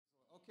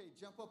Okay,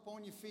 jump up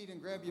on your feet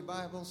and grab your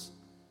Bibles.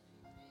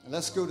 And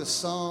let's go to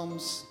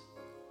Psalms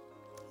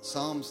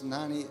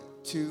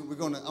 92. I'm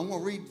going to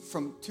read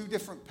from two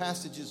different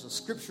passages of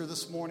Scripture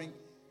this morning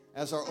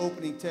as our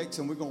opening text,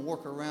 and we're going to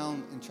work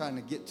around and trying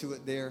to get to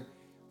it there.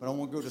 But I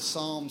want to go to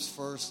Psalms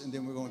first, and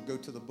then we're going to go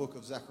to the book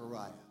of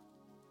Zechariah.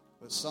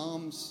 But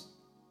Psalms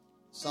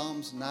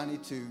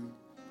 92,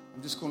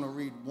 I'm just going to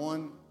read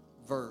one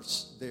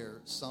verse there.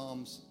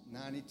 Psalms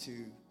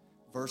 92,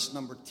 verse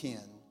number 10.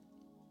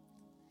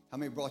 How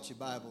many brought your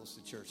Bibles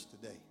to church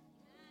today?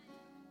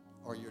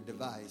 Or your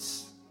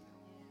device?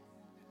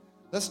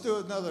 Let's do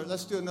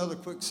another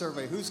quick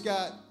survey. Who's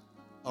got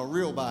a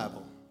real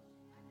Bible?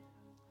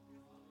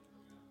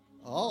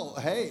 Oh,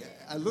 hey,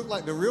 I look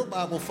like the real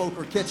Bible folk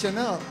are catching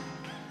up.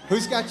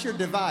 Who's got your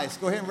device?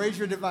 Go ahead and raise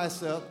your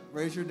device up.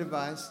 Raise your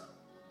device.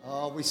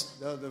 Oh,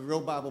 the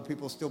real Bible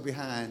people still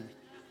behind.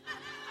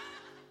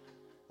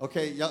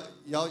 Okay,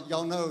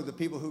 y'all know the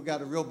people who got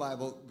a real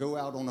Bible go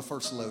out on the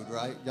first load,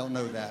 right? Y'all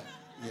know that,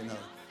 you know.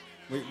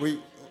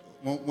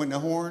 When the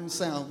horn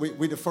sounds,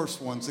 we the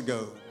first ones to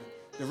go.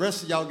 The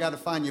rest of y'all got to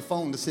find your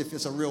phone to see if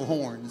it's a real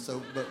horn.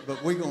 So,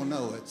 but we gonna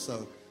know it.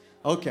 So,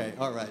 okay,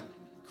 all right.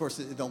 Of course,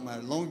 it don't matter.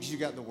 As long as you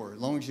got the word. As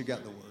long as you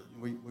got the word.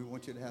 We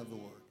want you to have the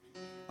word.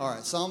 All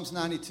right, Psalms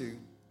 92,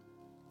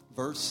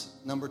 verse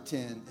number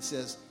 10. It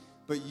says,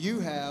 "But you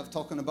have,"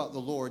 talking about the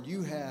Lord,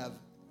 "you have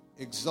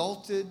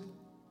exalted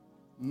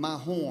my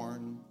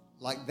horn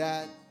like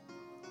that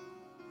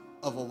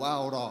of a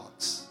wild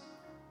ox.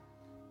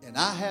 And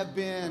I have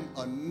been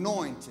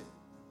anointed."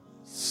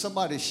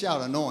 Somebody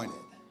shout anointed.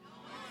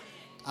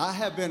 I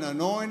have been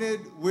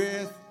anointed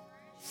with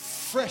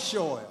fresh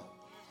oil.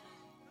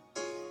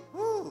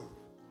 Woo.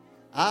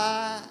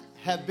 I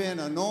have been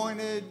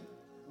anointed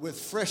with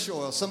fresh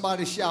oil.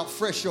 Somebody shout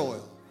fresh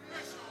oil.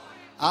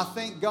 I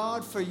thank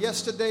God for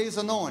yesterday's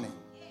anointing,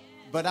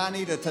 but I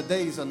need a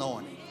today's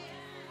anointing.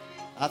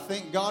 I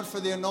thank God for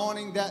the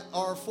anointing that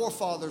our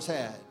forefathers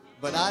had,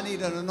 but I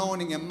need an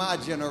anointing in my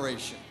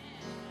generation.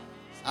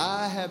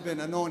 I have been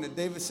anointed.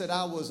 David said,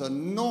 I was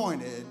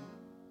anointed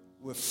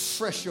with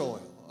fresh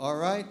oil. All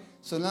right?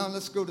 So now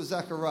let's go to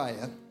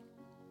Zechariah.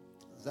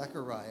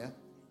 Zechariah,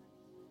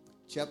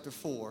 chapter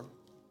 4.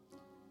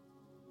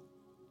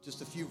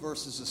 Just a few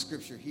verses of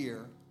scripture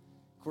here.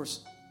 Of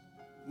course,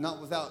 not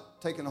without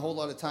taking a whole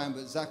lot of time,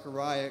 but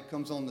Zechariah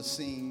comes on the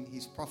scene.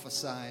 He's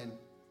prophesying.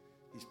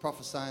 He's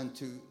prophesying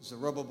to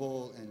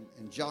Zerubbabel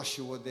and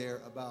Joshua there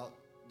about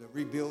the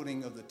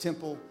rebuilding of the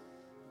temple.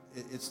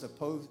 It's the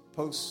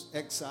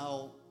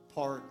post-exile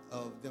part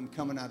of them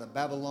coming out of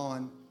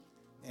Babylon.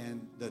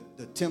 And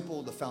the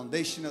temple, the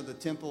foundation of the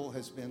temple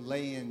has been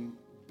laying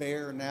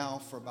bare now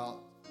for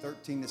about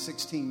 13 to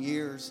 16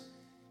 years.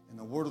 And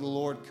the word of the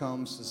Lord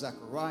comes to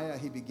Zechariah.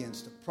 He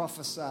begins to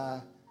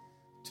prophesy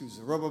to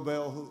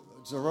Zerubbabel, who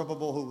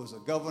was a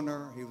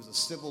governor. He was a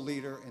civil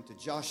leader. And to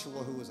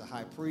Joshua, who was a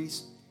high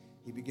priest.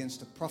 He begins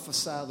to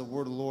prophesy the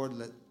word of the Lord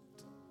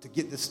to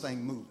get this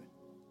thing moving,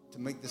 to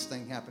make this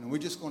thing happen. And we're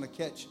just going to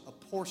catch a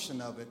portion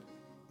of it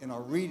in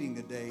our reading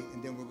today,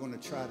 and then we're going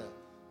to try to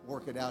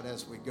work it out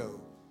as we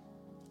go.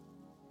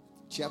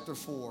 Chapter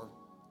 4,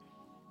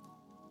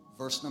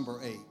 verse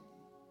number 8.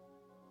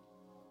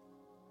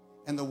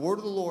 "And the word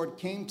of the Lord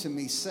came to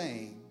me,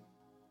 saying,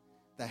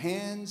 the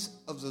hands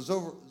of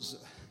Zerubbabel,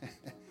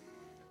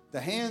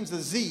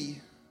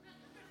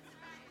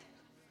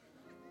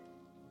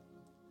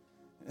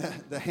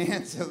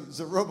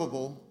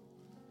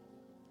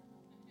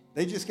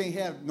 they just can't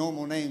have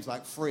normal names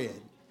like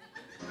Fred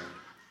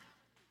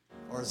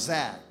or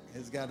Zach.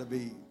 It's got to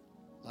be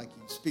like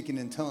you speaking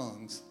in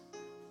tongues.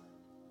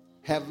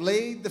 Have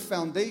laid the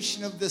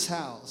foundation of this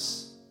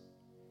house,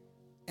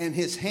 and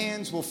his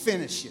hands will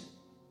finish it."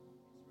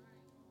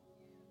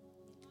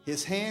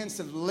 His hands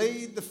have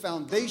laid the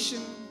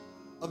foundation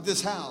of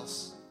this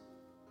house,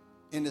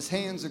 and his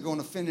hands are going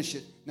to finish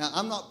it. Now,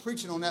 I'm not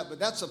preaching on that, but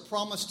that's a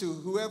promise to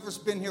whoever's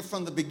been here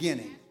from the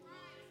beginning.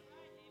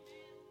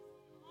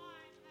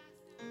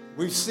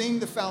 We've seen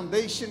the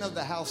foundation of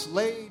the house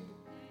laid,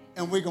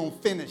 and we're going to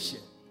finish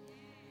it.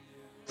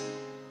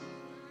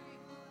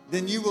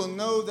 Then you will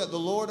know that the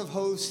Lord of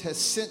hosts has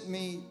sent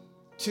me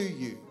to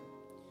you.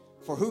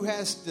 For who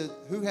has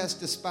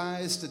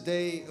despised the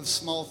day of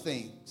small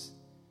things?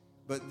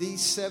 But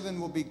these 7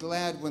 will be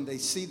glad when they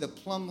see the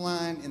plumb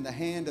line in the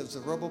hand of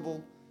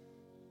Zerubbabel.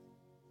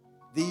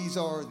 These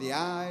are the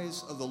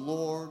eyes of the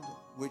Lord,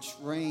 which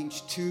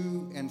range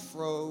to and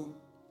fro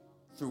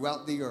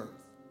throughout the earth.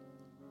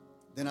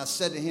 Then I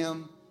said to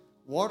him,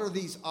 what are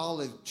these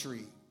olive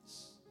trees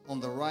on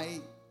the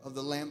right of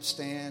the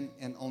lampstand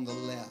and on the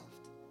left?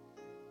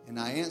 And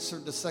I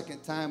answered the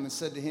second time and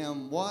said to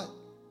him, what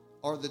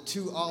are the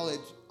 2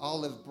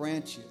 olive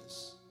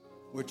branches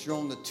which are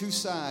on the 2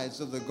 sides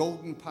of the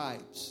golden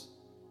pipes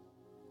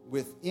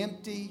with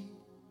empty,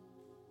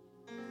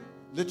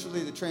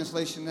 literally the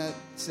translation that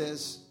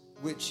says,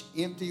 which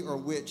empty or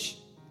which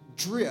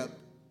drip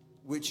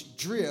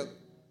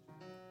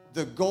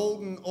the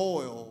golden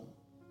oil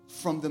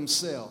from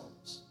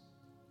themselves.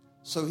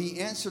 So he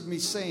answered me,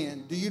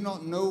 saying, do you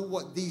not know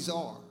what these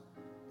are?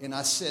 And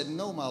I said,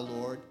 no, my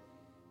Lord.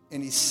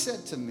 And he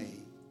said to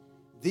me,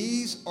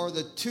 these are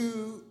the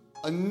two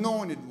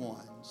anointed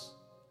ones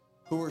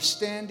who are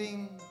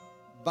standing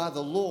by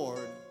the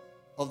Lord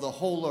of the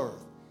whole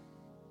earth.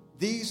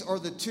 These are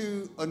the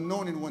two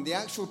anointed ones. The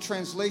actual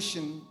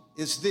translation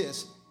is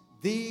this: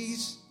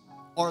 these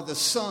are the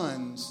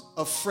sons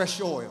of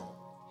fresh oil.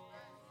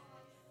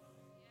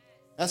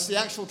 That's the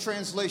actual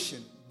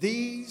translation.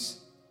 These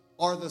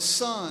are the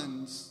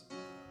sons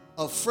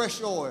of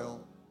fresh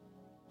oil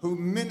who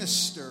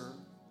minister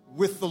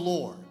with the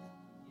Lord.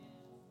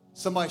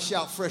 Somebody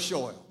shout fresh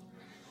oil.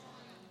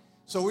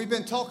 So we've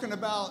been talking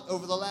about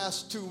over the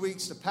last 2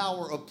 weeks the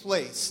power of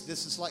place.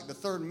 This is like the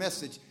third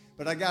message,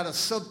 but I got a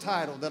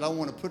subtitle that I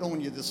want to put on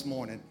you this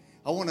morning.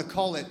 I want to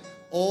call it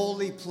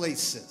Oily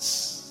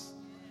Places.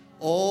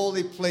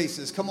 Oily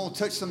Places. Come on,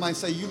 touch somebody and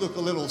say, you look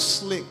a little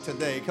slick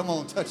today. Come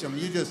on, touch them.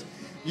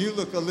 You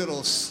look a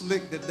little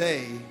slick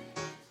today.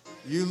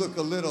 You look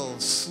a little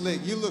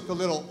slick. You look a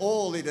little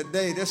oily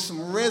today. There's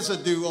some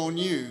residue on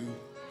you.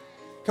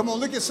 Come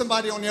on, look at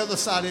somebody on the other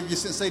side of you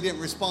since they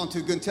didn't respond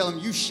too good and tell them,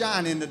 you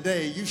shining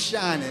today. You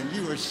shining.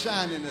 You are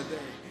shining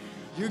today.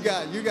 You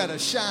got a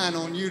shine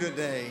on you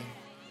today.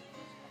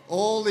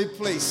 Oily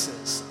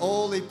places.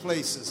 Oily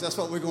places. That's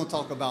what we're going to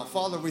talk about.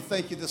 Father, we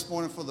thank you this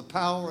morning for the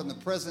power and the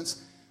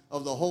presence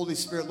of the Holy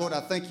Spirit. Lord,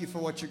 I thank you for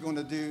what you're going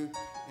to do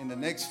in the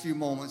next few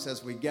moments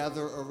as we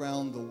gather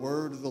around the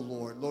word of the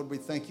Lord. Lord, we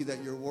thank you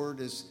that your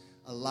word is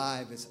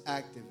alive, it's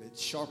active,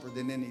 it's sharper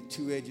than any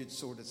two-edged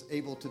sword. It's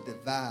able to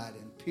divide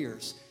and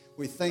pierce.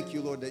 We thank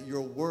you, Lord, that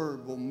your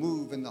word will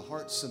move in the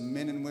hearts of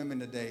men and women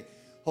today.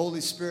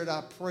 Holy Spirit,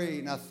 I pray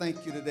and I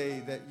thank you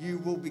today that you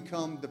will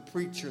become the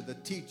preacher, the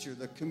teacher,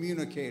 the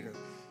communicator.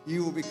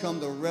 You will become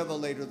the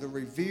revelator, the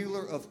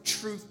revealer of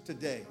truth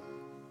today.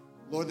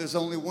 Lord, there's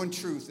only one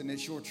truth, and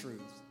it's your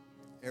truth.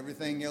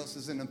 Everything else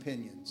is in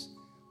opinions.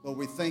 Lord,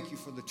 we thank you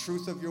for the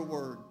truth of your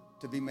word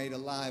to be made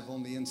alive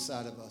on the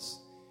inside of us.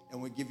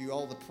 And we give you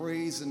all the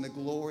praise and the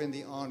glory and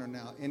the honor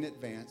now in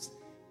advance.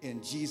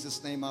 In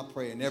Jesus' name I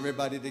pray. And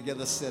everybody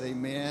together said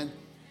amen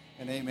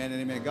and amen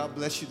and amen. God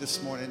bless you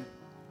this morning.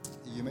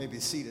 You may be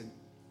seated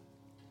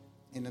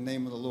in the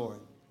name of the Lord.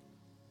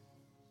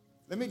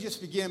 Let me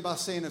just begin by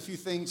saying a few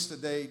things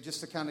today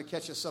just to kind of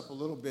catch us up a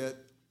little bit.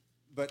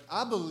 But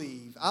I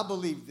believe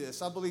this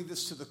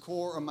to the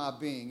core of my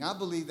being. I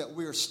believe that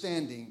we are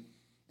standing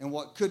in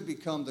what could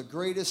become the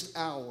greatest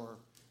hour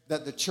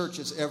that the church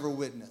has ever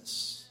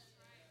witnessed.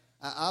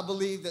 I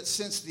believe that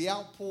since the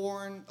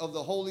outpouring of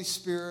the Holy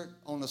Spirit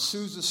on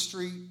Azusa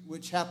Street,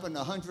 which happened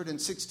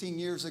 116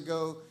 years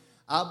ago,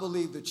 I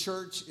believe the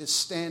church is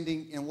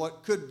standing in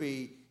what could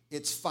be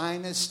its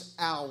finest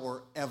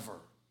hour ever.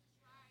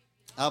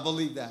 I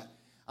believe that.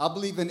 I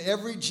believe in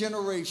every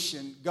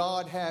generation,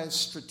 God has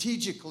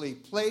strategically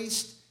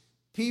placed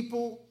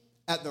people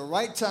at the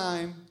right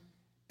time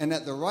and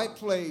at the right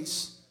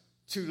place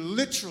to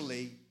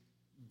literally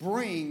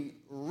bring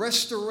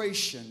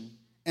restoration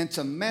and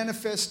to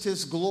manifest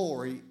his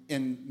glory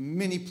in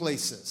many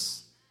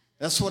places.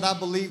 That's what I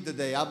believe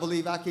today. I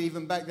believe I could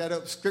even back that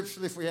up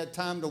scripturally if we had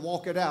time to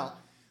walk it out.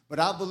 But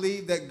I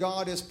believe that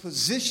God is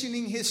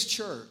positioning his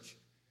church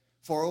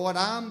for what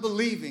I'm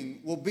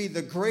believing will be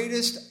the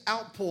greatest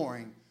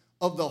outpouring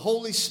of the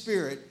Holy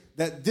Spirit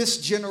that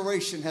this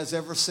generation has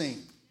ever seen.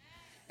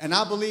 And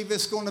I believe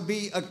it's going to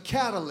be a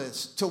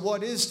catalyst to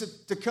what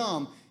is to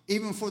come,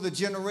 even for the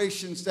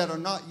generations that are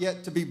not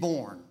yet to be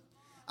born.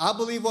 I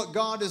believe what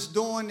God is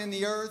doing in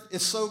the earth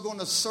is so going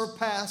to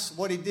surpass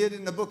what he did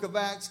in the book of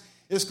Acts.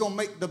 It's going to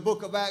make the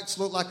book of Acts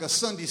look like a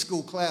Sunday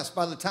school class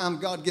by the time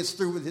God gets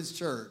through with his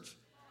church.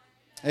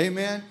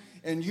 Amen.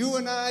 And you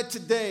and I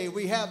today,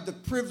 we have the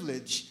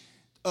privilege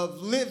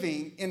of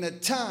living in a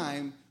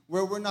time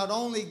where we're not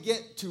only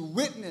get to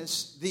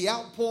witness the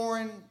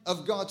outpouring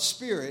of God's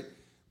Spirit,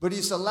 but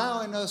he's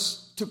allowing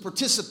us to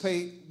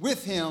participate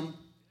with him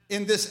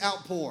in this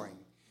outpouring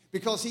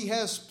because he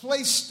has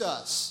placed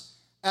us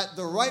at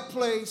the right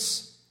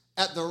place,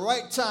 at the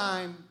right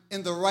time,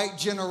 in the right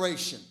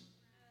generation.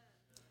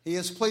 He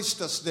has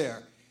placed us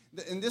there.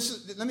 And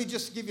let me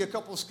just give you a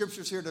couple of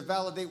scriptures here to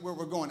validate where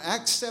we're going.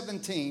 Acts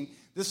 17,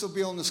 this will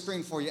be on the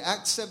screen for you.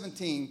 Acts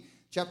 17,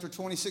 chapter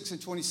 26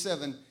 and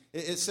 27,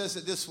 it says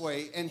it this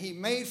way. And he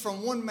made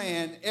from one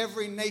man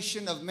every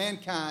nation of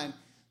mankind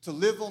to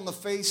live on the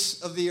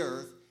face of the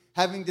earth,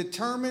 having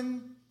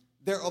determined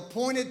their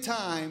appointed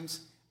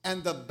times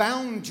and the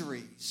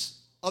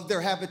boundaries of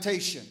their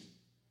habitation.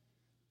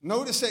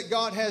 Notice that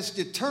God has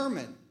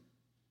determined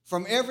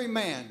from every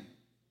man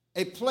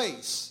a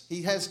place.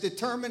 He has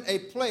determined a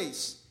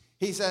place.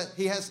 He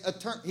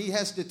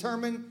has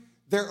determined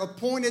their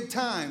appointed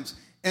times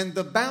and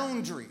the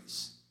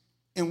boundaries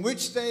in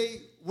which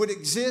they would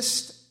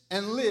exist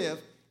and live.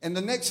 And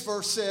the next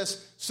verse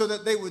says, so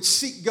that they would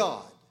seek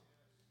God.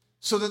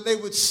 So that they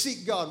would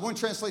seek God. One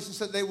translation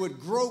said they would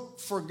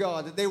grope for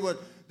God, that they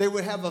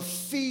would have a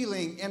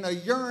feeling and a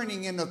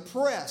yearning and a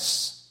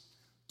press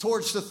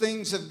towards the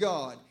things of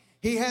God.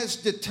 He has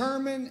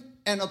determined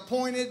and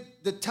appointed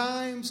the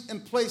times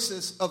and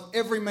places of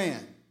every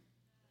man.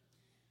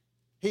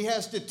 He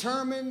has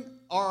determined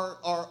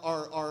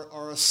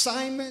our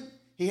assignment.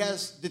 He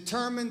has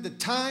determined the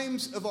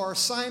times of our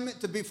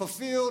assignment to be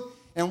fulfilled.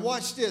 And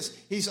watch this.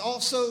 He's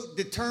also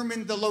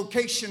determined the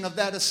location of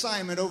that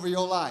assignment over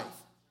your life.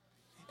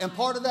 And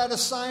part of that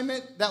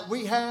assignment that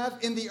we have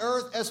in the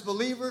earth as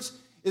believers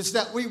is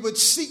that we would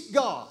seek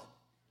God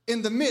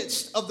in the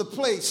midst of the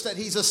place that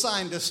He's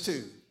assigned us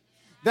to.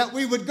 That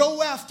we would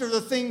go after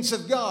the things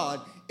of God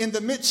in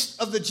the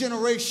midst of the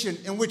generation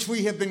in which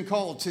we have been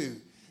called to.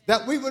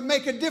 That we would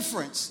make a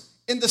difference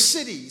in the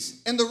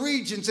cities, in the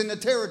regions, in the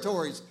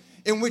territories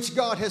in which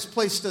God has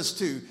placed us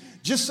to.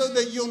 Just so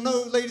that you'll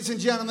know, ladies and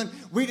gentlemen,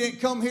 we didn't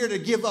come here to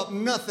give up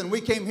nothing.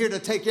 We came here to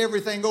take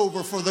everything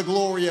over for the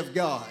glory of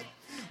God.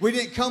 We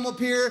didn't come up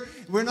here.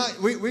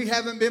 We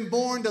haven't been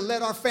born to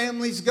let our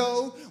families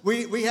go.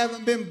 We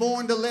haven't been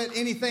born to let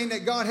anything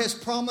that God has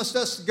promised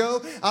us to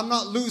go. I'm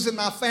not losing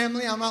my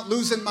family. I'm not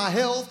losing my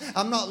health.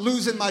 I'm not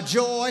losing my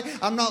joy.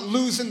 I'm not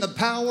losing the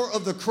power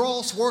of the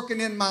cross working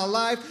in my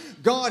life.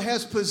 God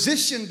has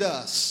positioned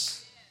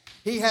us.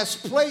 He has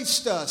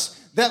placed us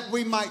that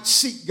we might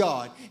seek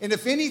God. And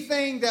if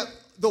anything that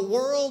the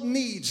world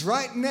needs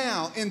right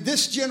now in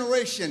this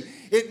generation,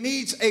 it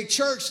needs a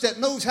church that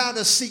knows how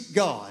to seek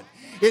God.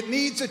 It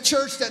needs a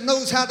church that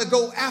knows how to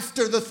go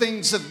after the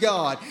things of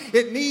God.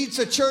 It needs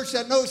a church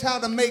that knows how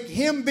to make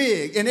Him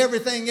big and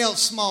everything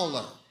else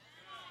smaller.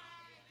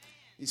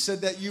 He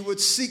said that you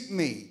would seek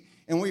me.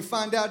 And we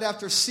find out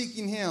after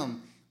seeking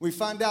Him, we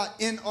find out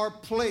in our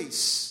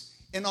place,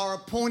 in our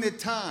appointed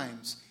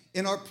times,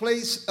 in our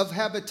place of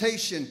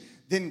habitation,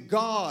 then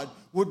God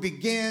would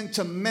begin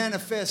to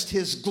manifest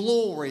His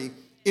glory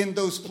in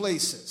those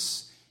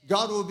places.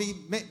 God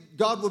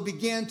will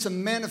begin to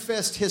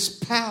manifest His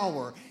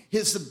power,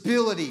 His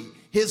ability,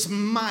 His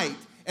might,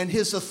 and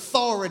His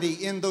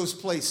authority in those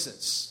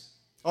places.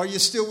 Are you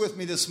still with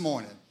me this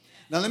morning?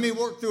 Now let me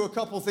work through a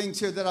couple things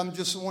here that I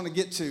just want to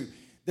get to.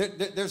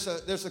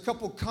 There's a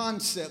couple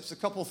concepts, a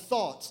couple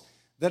thoughts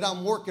that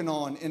I'm working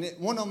on, and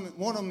one of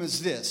them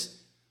is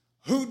this: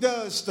 who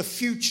does the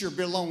future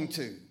belong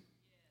to?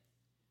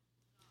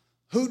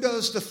 Who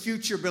does the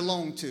future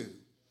belong to?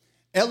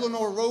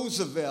 Eleanor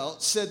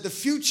Roosevelt said the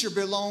future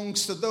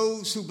belongs to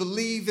those who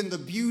believe in the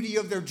beauty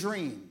of their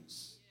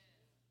dreams.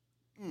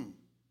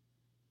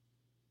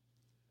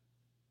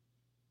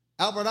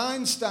 Albert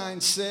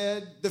Einstein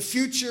said the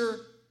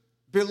future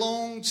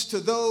belongs to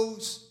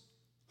those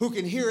who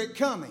can hear it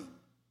coming.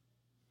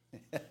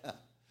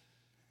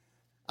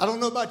 I don't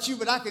know about you,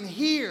 but I can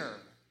hear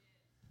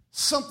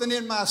something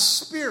in my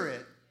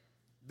spirit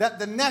that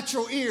the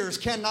natural ears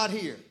cannot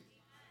hear.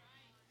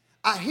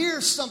 I hear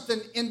something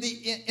in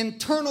the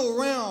internal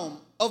realm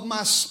of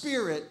my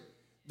spirit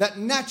that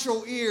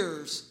natural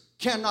ears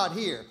cannot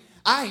hear.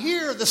 I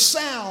hear the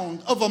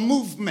sound of a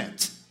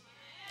movement.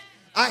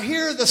 I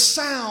hear the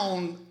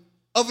sound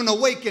of an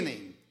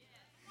awakening.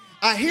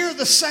 I hear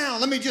the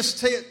sound, let me just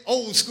say it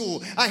old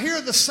school. I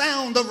hear the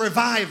sound of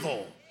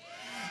revival.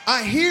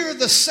 I hear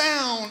the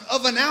sound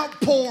of an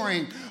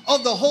outpouring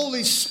of the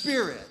Holy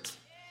Spirit.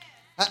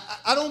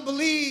 I don't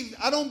believe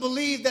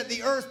that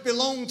the earth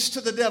belongs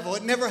to the devil.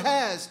 It never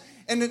has,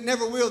 and it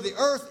never will. The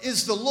earth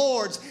is the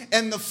Lord's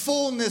and the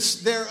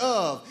fullness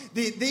thereof.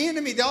 The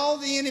enemy, all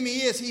the enemy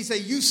is, he's a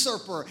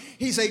usurper.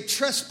 He's a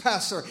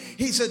trespasser.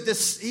 He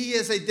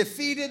is a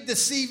defeated,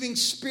 deceiving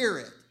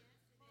spirit.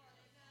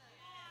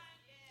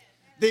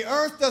 The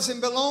earth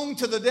doesn't belong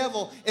to the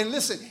devil. And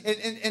listen,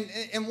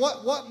 and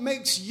what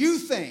makes you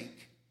think,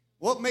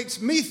 what makes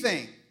me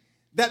think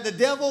that the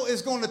devil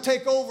is going to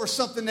take over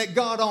something that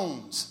God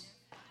owns?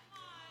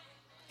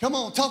 Come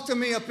on, talk to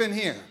me up in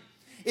here.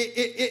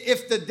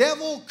 If the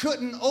devil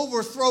couldn't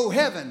overthrow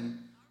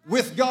heaven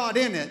with God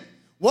in it,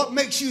 what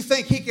makes you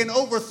think he can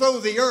overthrow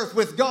the earth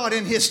with God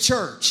in His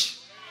church?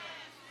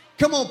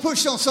 Come on,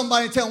 push on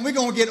somebody and tell them we're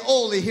going to get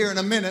oily here in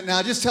a minute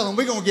now. Just tell them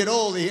we're going to get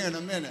oily here in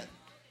a minute.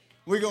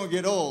 We're going to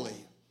get oily.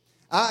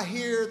 I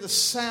hear the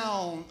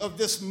sound of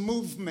this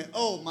movement.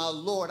 Oh, my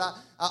Lord.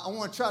 I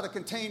want to try to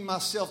contain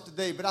myself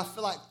today, but I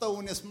feel like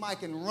throwing this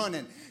mic and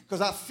running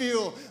because I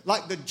feel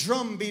like the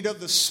drumbeat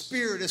of the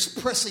Spirit is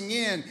pressing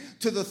in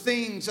to the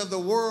things of the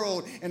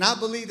world. And I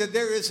believe that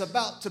there is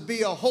about to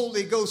be a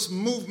Holy Ghost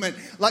movement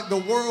like the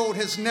world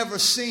has never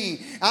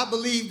seen. I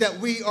believe that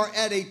we are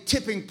at a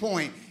tipping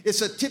point.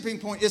 It's a tipping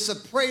point. It's a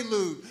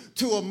prelude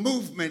to a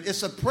movement.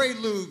 It's a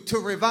prelude to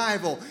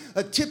revival.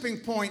 A tipping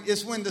point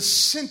is when the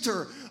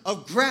center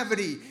of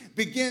gravity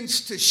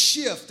begins to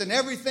shift and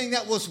everything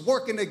that was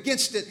working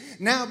against it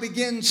now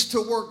begins to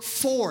work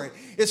for it.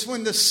 It's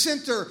when the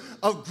center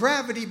of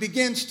gravity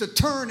begins to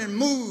turn and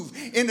move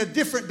in a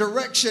different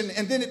direction,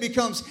 and then it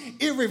becomes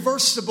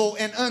irreversible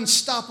and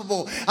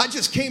unstoppable. I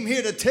just came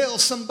here to tell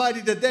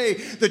somebody today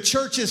the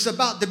church is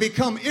about to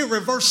become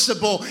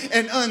irreversible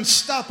and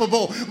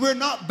unstoppable. We're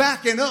not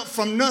backing up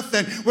from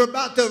nothing.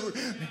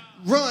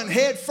 run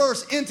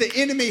headfirst into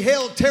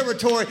enemy-held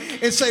territory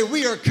and say,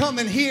 we are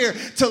coming here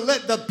to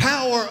let the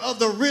power of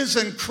the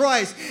risen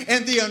Christ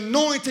and the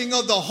anointing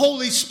of the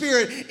Holy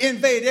Spirit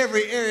invade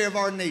every area of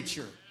our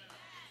nature.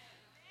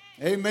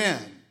 Amen.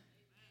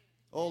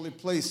 Holy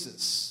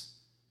places.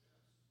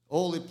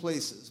 Holy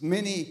places.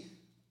 Many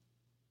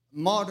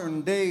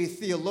modern day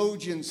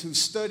theologians who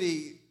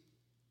study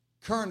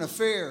current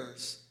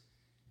affairs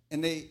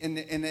and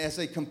as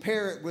they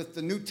compare it with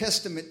the New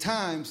Testament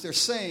times, they're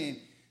saying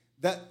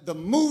that the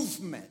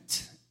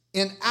movement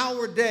in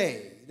our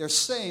day,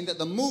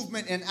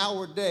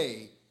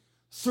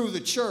 through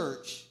the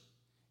church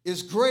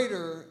is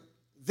greater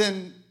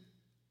than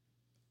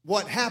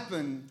what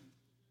happened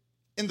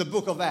in the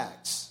book of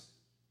Acts.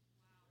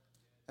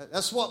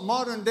 That's what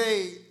modern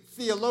day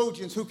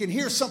theologians who can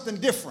hear something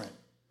different.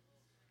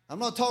 I'm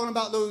not talking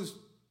about those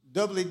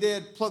doubly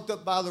dead, plucked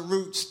up by the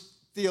roots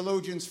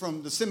theologians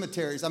from the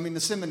seminaries.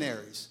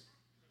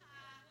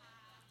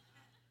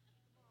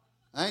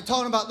 I ain't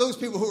talking about those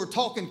people who are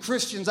talking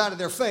Christians out of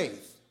their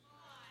faith.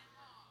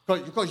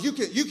 Because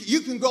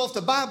you can go off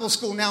to Bible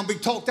school now and be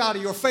talked out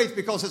of your faith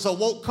because it's a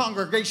woke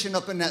congregation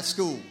up in that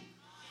school.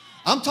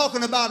 I'm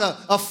talking about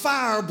a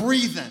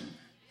fire-breathing,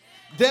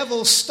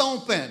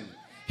 devil-stomping,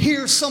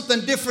 here's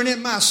something different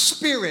in my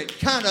spirit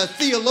kind of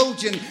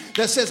theologian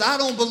that says, I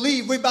don't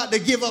believe we're about to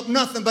give up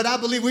nothing, but I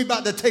believe we're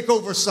about to take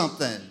over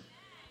something.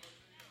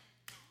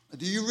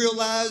 Do you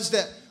realize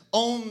that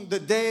on the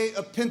day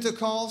of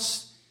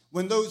Pentecost,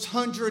 when those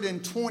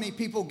 120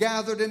 people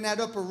gathered in that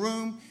upper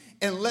room,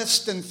 in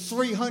less than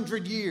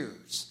 300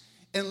 years,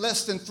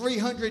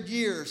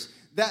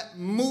 that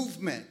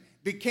movement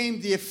became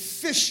the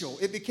official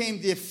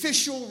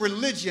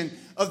religion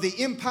of the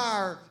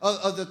empire,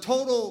 of the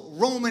total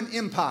Roman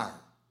Empire.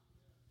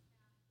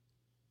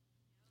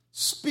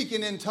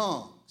 Speaking in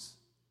tongues,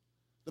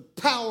 the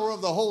power of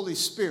the Holy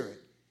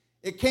Spirit.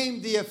 It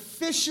became the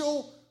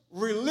official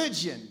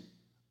religion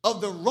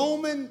of the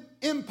Roman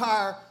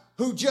Empire,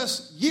 who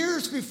just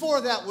years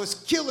before that was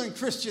killing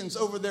Christians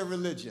over their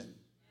religion.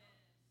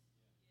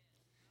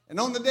 And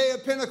on the day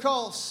of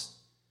Pentecost,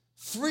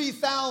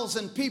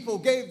 3,000 people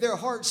gave their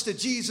hearts to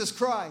Jesus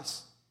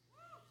Christ.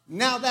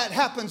 Now that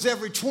happens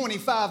every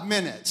 25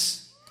 minutes.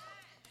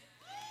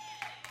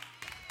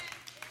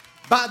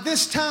 By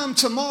this time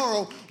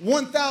tomorrow,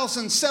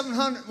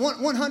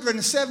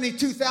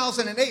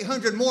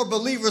 172,800 more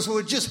believers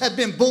will just have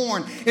been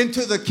born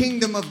into the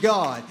kingdom of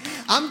God.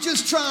 I'm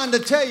just trying to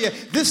tell you,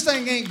 this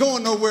thing ain't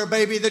going nowhere,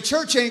 baby. The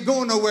church ain't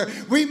going nowhere.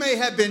 We may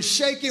have been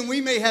shaken, we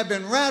may have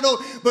been rattled,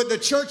 but the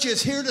church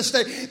is here to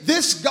stay.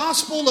 This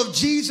gospel of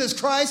Jesus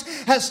Christ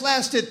has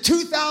lasted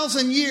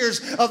 2,000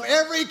 years of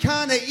every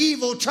kind of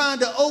evil trying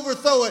to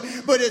overthrow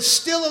it, but it's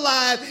still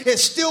alive,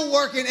 it's still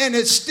working, and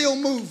it's still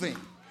moving.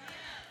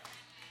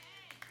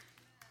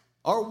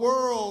 Our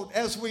world,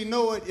 as we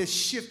know it, is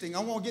shifting. I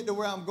won't get to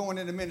where I'm going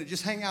in a minute.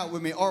 Just hang out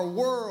with me. Our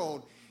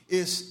world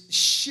is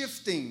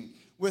shifting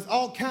with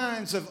all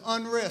kinds of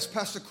unrest.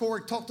 Pastor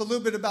Corey talked a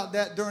little bit about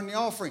that during the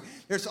offering.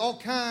 There's all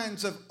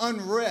kinds of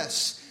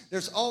unrest.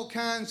 There's all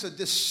kinds of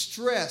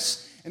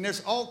distress. And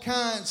there's all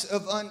kinds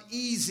of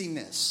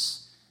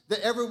uneasiness. That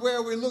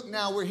everywhere we look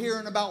now, we're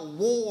hearing about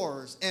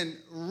wars and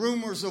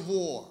rumors of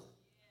war.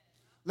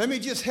 Let me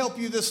just help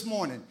you this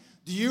morning.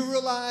 Do you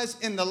realize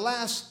in the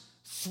last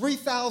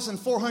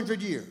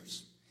 3,400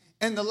 years,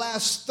 in the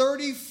last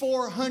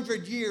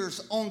 3,400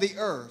 years on the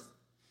earth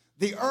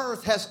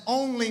has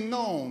only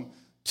known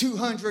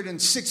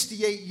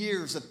 268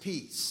 years of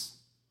peace.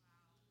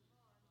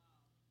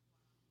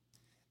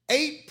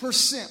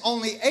 8%,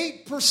 only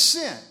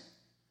 8%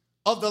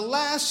 of the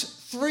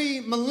last 3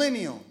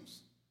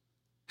 millenniums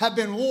have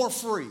been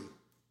war-free.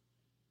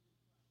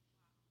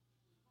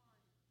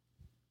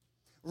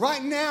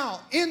 Right now,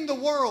 in the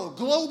world,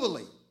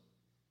 globally,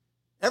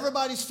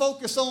 everybody's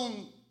focused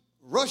on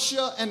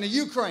Russia and the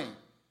Ukraine.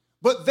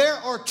 But there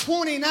are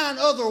 29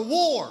 other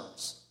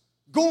wars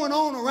going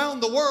on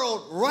around the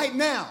world right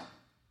now.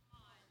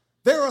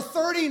 There are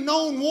 30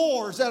 known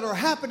wars that are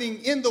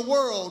happening in the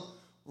world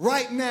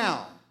right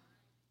now.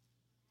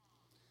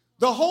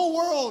 The whole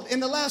world in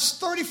the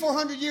last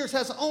 3,400 years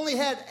has only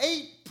had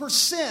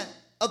 8%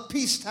 of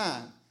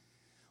peacetime.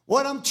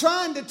 What I'm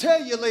trying to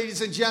tell you,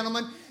 ladies and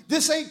gentlemen,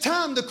 this ain't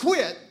time to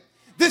quit.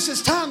 This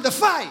is time to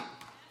fight.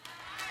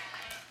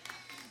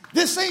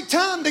 This ain't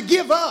time to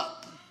give up.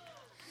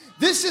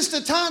 This is the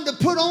time to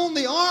put on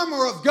the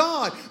armor of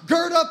God.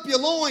 Gird up your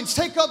loins.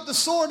 Take up the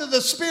sword of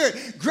the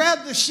Spirit.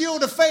 Grab the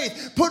shield of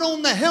faith. Put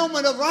on the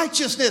helmet of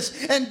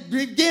righteousness. And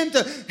begin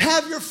to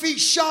have your feet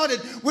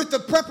shodded with the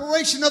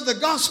preparation of the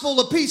gospel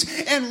of peace.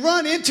 And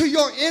run into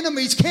your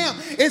enemy's camp.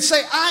 And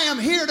say, I am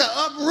here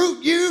to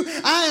uproot you.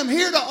 I am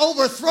here to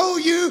overthrow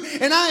you.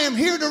 And I am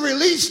here to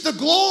release the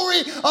glory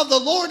of the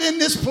Lord in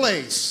this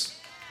place.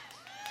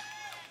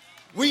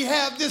 We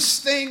have this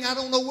thing, I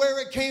don't know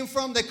where it came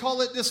from. They call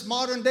it this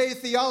modern day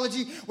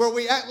theology where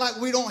we act like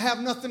we don't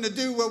have nothing to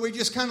do, where we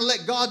just kind of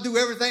let God do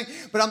everything.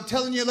 But I'm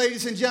telling you,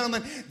 ladies and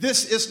gentlemen,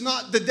 this is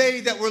not the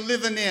day that we're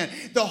living in.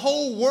 The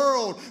whole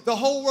world,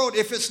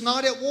 if it's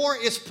not at war,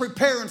 it's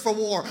preparing for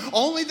war.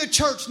 Only the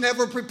church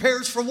never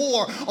prepares for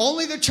war.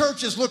 Only the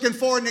church is looking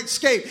for an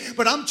escape.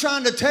 But I'm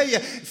trying to tell you,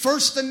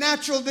 first the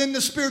natural, then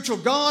the spiritual.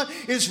 God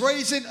is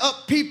raising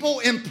up people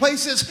in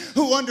places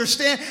who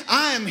understand,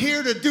 I am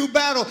here to do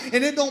battle.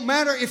 And it don't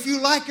matter if you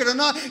like it or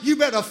not. You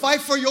better fight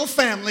for your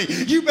family.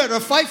 You better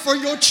fight for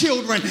your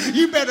children.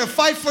 You better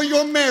fight for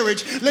your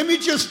marriage. Let me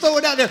just throw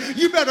it out there.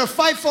 You better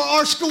fight for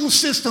our school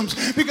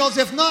systems, because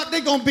if not,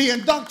 they're going to be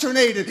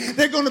indoctrinated.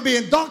 They're going to be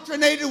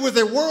indoctrinated with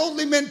their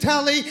worldly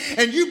mentality,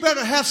 and you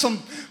better have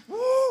some...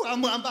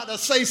 I'm about to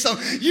say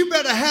something. You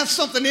better have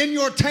something in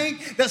your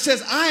tank that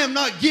says, I am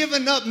not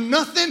giving up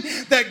nothing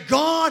that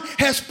God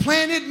has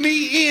planted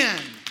me in.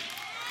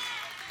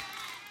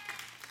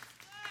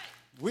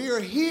 We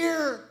are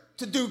here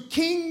to do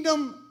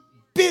kingdom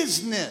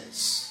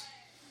business.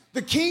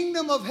 The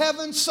kingdom of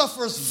heaven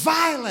suffers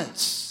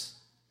violence,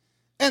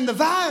 and the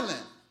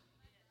violent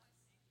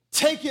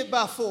take it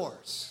by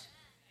force.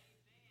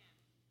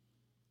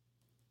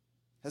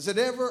 Has it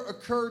ever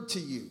occurred to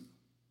you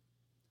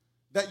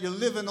that you're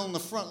living on the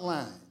front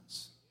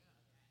lines?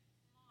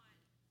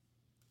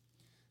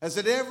 Has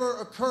it ever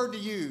occurred to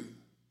you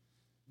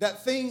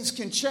that things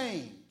can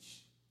change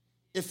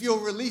if you'll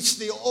release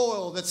the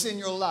oil that's in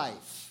your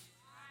life?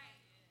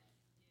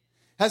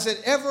 Has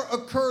it ever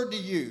occurred to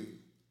you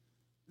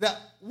that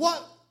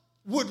what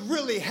would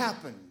really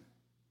happen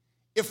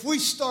if we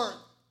start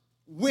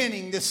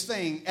winning this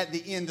thing at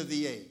the end of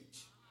the age?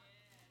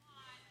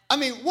 I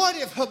mean, what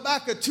if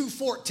Habakkuk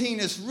 2:14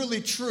 is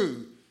really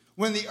true?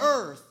 When the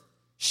earth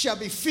shall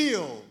be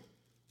filled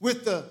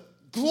with the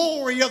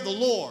glory of the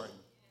Lord,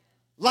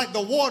 like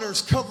the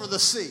waters cover the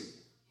sea.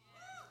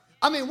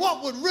 I mean,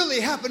 what would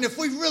really happen if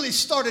we really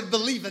started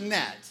believing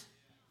that?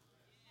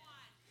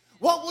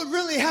 What would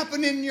really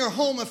happen in your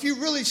home if you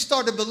really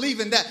started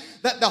believing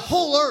that the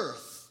whole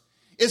earth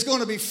is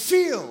going to be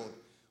filled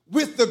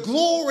with the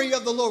glory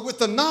of the Lord, with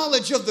the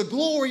knowledge of the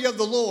glory of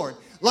the Lord,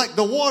 like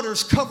the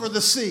waters cover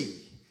the sea?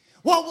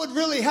 What would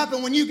really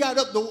happen when you got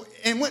up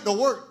and went to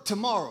work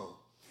tomorrow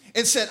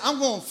and said, I'm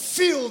going to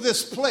fill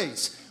this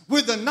place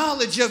with the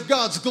knowledge of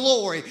God's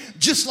glory,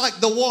 just like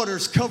the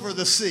waters cover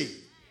the sea?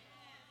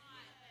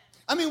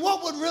 I mean,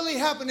 what would really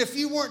happen if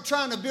you weren't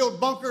trying to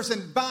build bunkers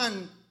and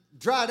buying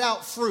dried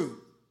out fruit?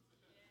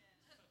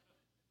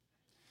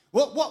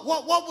 What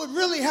would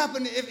really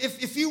happen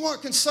if you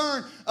weren't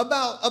concerned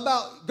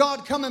about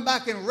God coming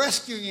back and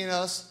rescuing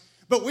us,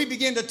 but we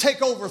begin to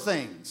take over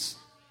things?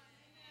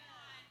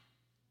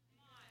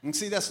 And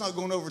see, that's not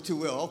going over too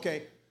well.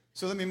 Okay,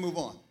 so let me move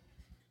on.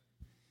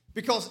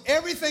 Because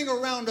everything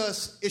around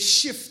us is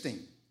shifting.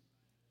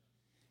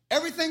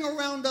 Everything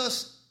around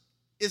us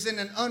is in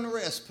an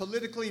unrest,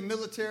 politically,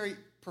 military,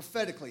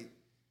 prophetically.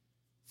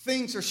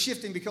 Things are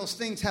shifting because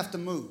things have to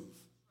move.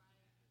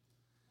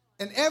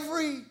 And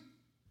every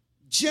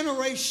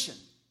generation,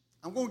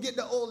 I'm going to get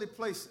to oily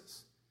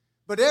places,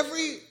 but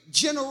every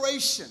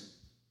generation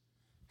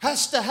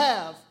has to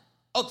have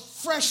a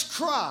fresh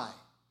cry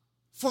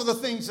for the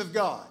things of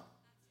God.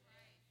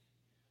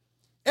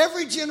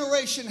 Every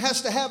generation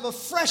has to have a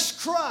fresh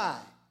cry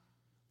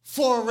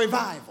for a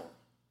revival.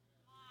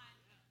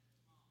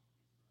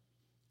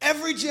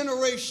 Every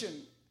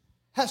generation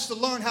has to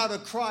learn how to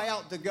cry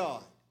out to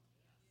God.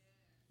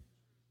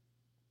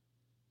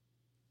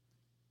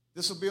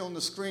 This will be on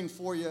the screen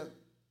for you.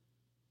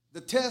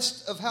 The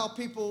test of how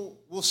people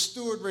will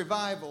steward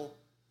revival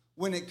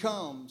when it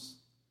comes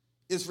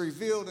is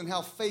revealed in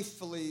how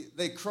faithfully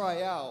they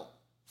cry out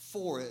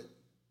for it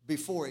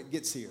before it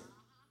gets here.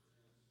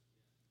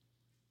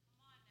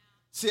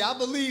 See, I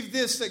believe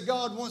this, that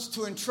God wants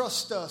to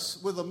entrust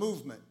us with a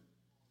movement,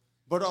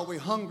 but are we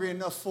hungry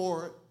enough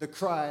for it to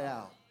cry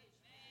out?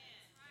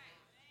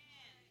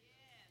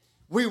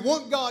 We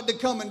want God to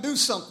come and do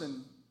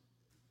something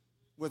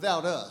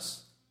without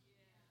us,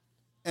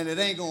 and it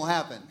ain't going to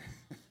happen.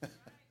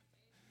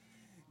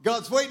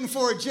 God's waiting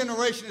for a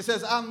generation that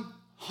says, I'm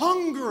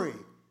hungry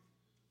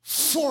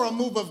for a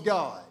move of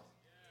God.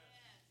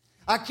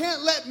 I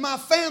can't let my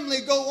family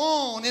go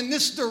on in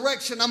this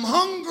direction. I'm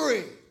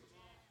hungry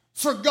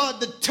for God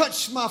to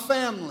touch my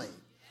family.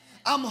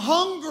 I'm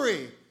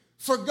hungry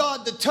for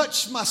God to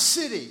touch my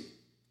city.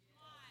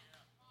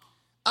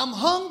 I'm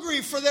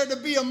hungry for there to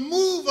be a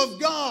move of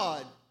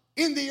God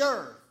in the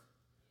earth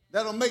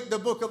that'll make the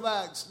book of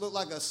Acts look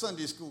like a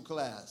Sunday school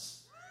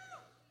class.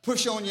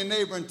 Push on your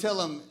neighbor and tell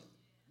them,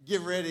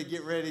 get ready,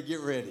 get ready, get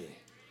ready.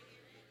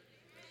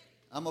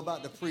 I'm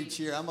about to preach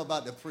here. I'm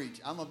about to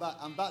preach. I'm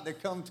about to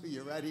come to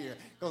you right here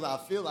because I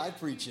feel like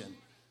preaching.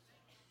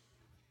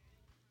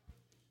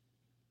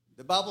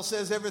 The Bible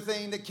says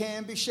everything that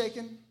can be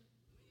shaken.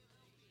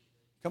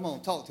 Come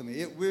on, talk to me.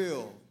 It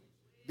will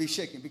be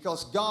shaken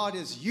because God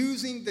is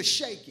using the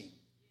shaking,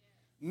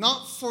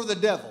 not for the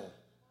devil,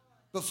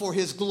 but for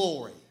his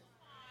glory.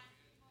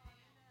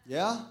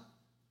 Yeah?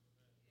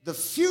 The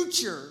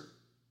future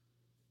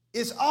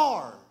is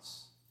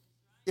ours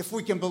if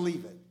we can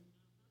believe it.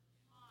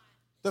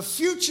 The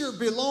future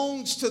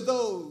belongs to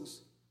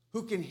those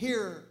who can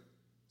hear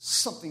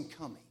something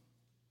coming.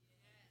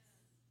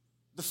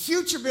 The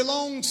future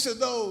belongs to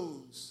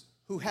those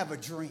who have a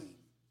dream.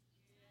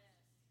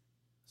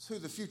 That's who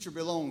the future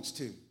belongs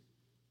to.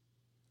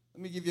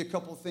 Let me give you a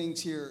couple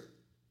things here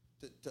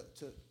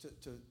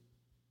to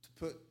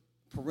put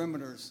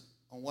perimeters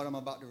on what I'm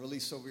about to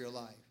release over your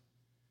life.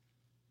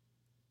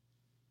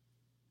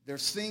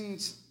 There's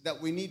things that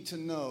we need to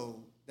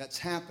know that's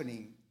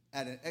happening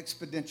at an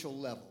exponential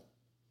level.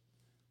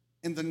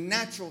 In the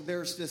natural,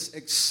 there's this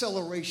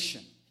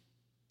acceleration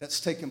that's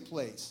taking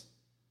place.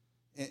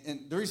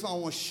 And the reason why I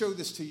want to show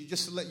this to you,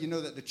 just to let you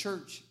know that the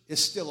church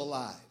is still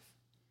alive.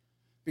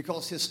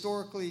 Because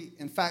historically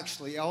and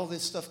factually, all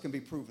this stuff can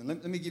be proven.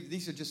 Let me give you,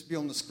 these will just be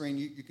on the screen.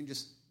 You can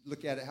just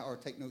look at it or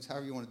take notes,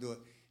 however you want to do it.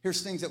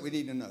 Here's things that we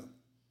need to know.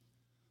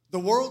 The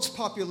world's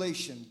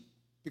population,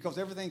 because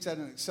everything's at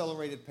an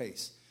accelerated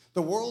pace,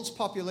 the world's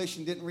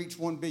population didn't reach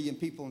 1 billion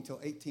people until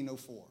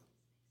 1804.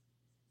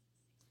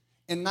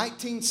 In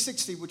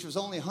 1960, which was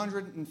only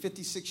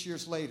 156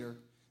 years later,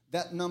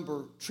 that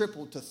number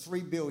tripled to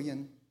 3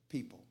 billion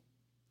people.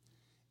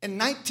 In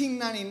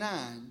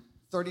 1999,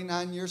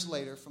 39 years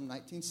later from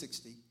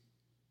 1960,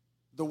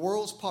 the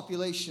world's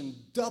population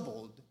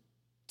doubled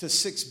to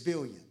 6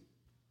 billion.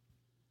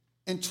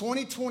 In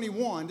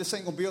 2021, this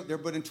ain't going to be up there,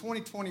 but in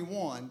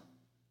 2021,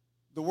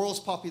 the world's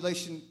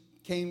population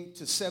came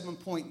to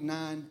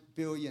 7.9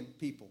 billion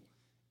people.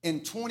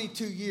 In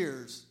 22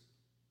 years,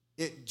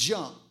 it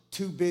jumped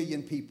 2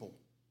 billion people.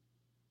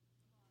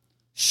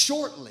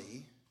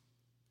 Shortly,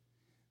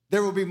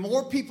 there will be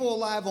more people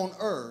alive on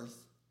earth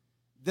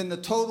than the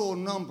total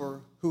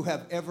number who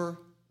have ever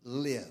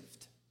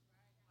lived.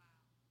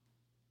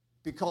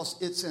 Because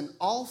it's an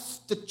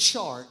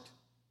off-the-chart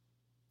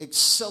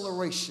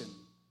acceleration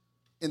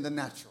in the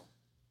natural.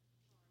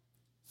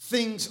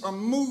 Things are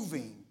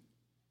moving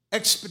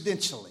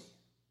exponentially.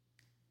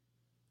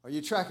 Are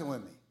you tracking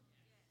with me?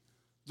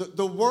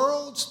 The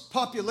world's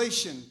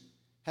population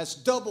has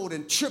doubled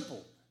and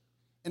tripled.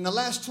 In the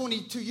last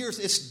 22 years,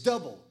 it's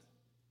doubled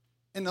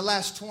in the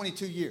last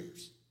 22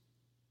 years.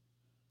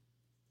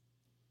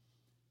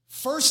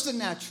 First the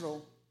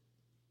natural,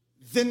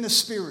 then the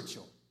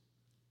spiritual.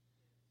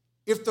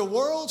 If the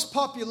world's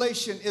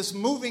population is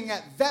moving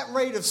at that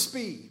rate of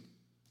speed,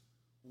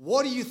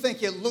 what do you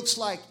think it looks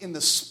like in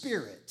the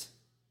spirit?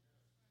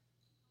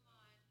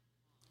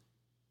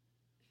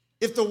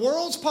 If the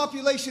world's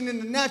population in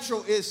the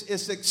natural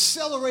is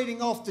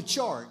accelerating off the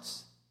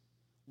charts,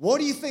 what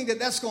do you think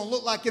that's going to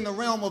look like in the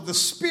realm of the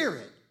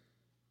spirit?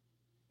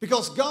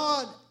 Because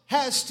God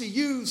has to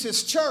use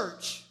his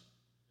church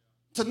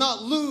to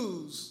not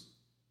lose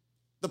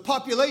the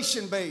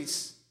population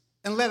base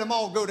and let them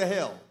all go to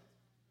hell.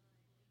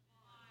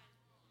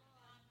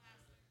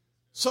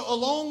 So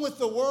along with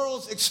the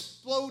world's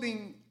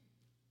exploding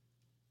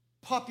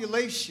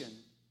population,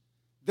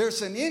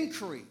 there's an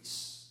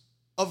increase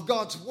of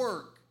God's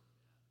work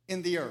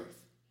in the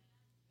earth.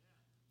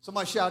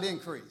 Somebody shout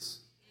increase.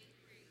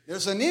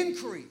 There's an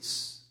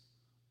increase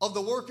of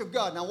the work of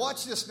God. Now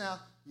watch this now.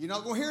 You're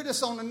not going to hear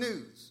this on the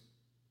news.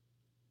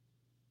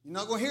 You're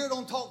not going to hear it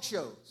on talk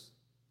shows.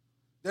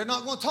 They're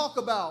not going to talk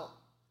about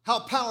how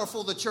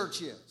powerful the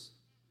church is.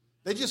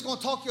 They're just going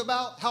to talk to you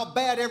about how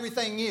bad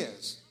everything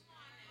is.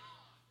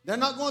 They're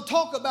not going to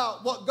talk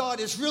about what God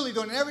is really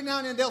doing. And every now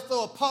and then they'll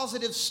throw a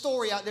positive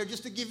story out there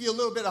just to give you a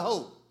little bit of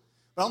hope.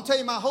 But I'm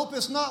telling you, my hope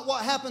is not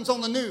what happens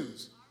on the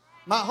news.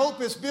 My hope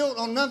is built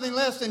on nothing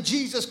less than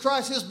Jesus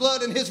Christ, his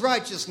blood, and his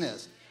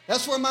righteousness.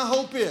 That's where my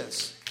hope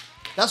is.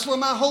 That's where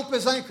my hope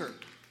is anchored.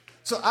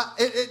 So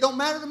it don't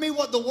matter to me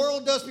what the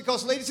world does,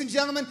 because, ladies and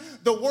gentlemen,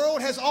 the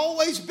world has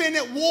always been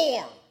at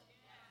war.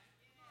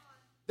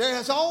 There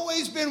has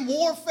always been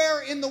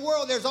warfare in the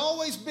world. There's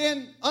always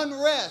been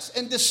unrest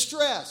and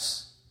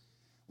distress.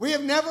 We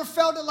have never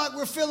felt it like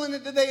we're feeling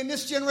it today in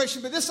this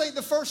generation, but this ain't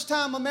the first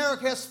time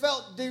America has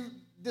felt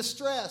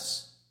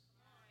distress.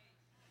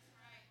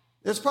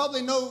 There's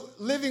probably no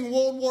living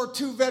World War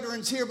II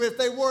veterans here, but if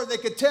they were, they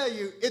could tell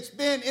you it's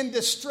been in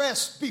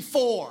distress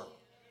before.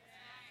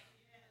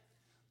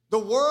 The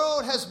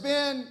world has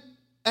been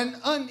an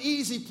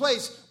uneasy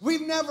place.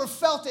 We've never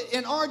felt it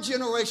in our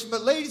generation,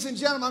 but ladies and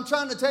gentlemen, I'm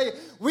trying to tell you,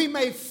 we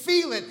may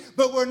feel it,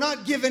 but we're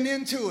not giving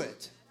into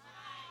it.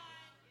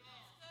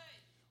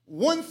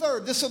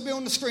 1/3, this will be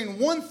on the screen,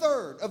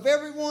 1/3 of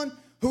everyone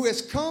who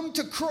has come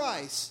to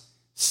Christ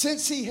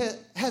since he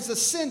has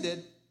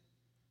ascended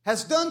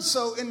has done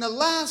so in the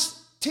last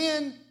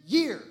 10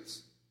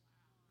 years.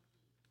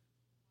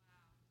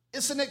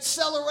 It's an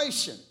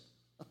acceleration.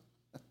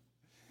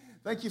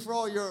 Thank you for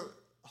all your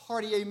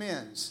hearty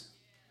amens.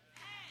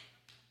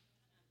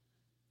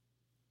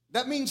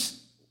 That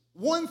means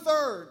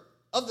 1/3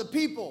 of the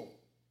people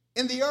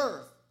in the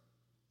earth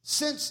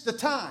since the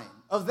time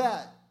of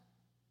that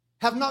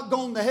have not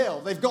gone to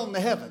hell. They've gone to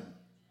heaven.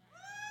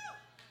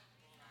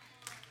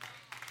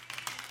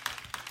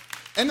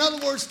 In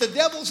other words, the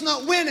devil's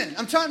not winning.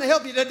 I'm trying to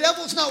help you. The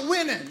devil's not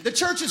winning. The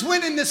church is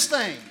winning this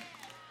thing.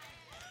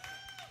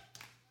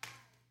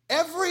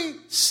 Every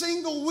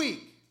single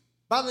week,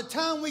 by the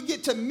time we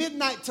get to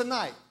midnight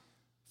tonight,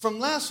 from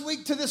last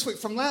week to this week,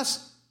 from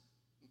last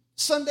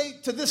Sunday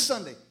to this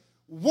Sunday,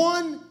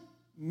 1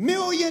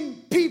 million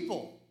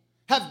people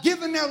have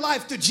given their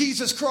life to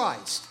Jesus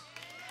Christ.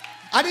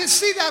 I didn't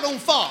see that on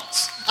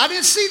Fox. I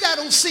didn't see that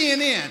on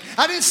CNN.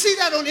 I didn't see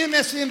that on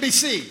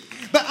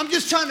MSNBC. But I'm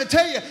just trying to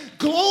tell you,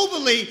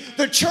 globally,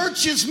 the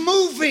church is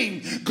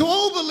moving.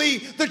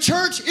 Globally, the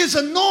church is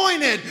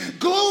anointed.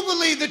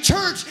 Globally, the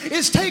church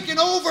is taking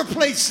over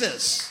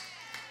places.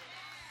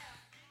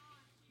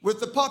 With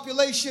the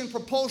population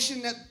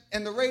propulsion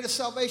and the rate of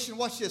salvation,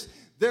 watch this.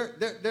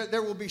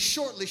 There will be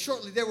shortly,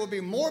 there will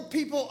be more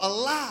people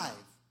alive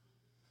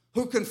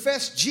who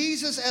confess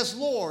Jesus as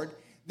Lord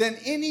than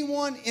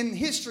anyone in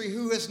history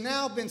who has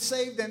now been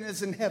saved and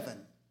is in heaven.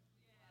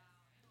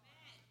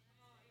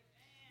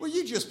 Well,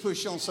 you just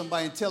push on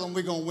somebody and tell them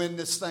we're going to win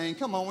this thing.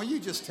 Come on, will you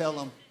just tell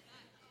them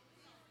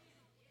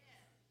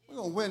we're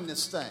going to win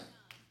this thing.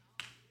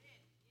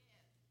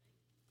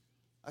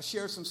 I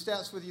shared some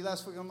stats with you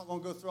last week. I'm not going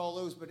to go through all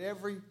those, but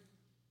every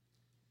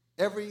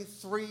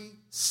 3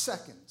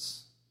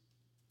 seconds,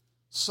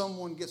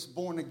 someone gets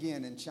born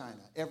again in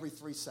China. Every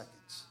 3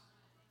 seconds.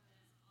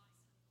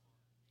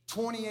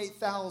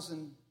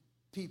 28,000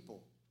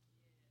 people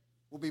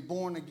will be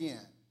born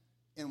again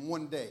in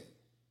one day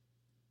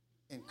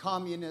in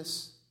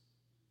communist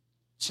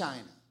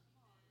China,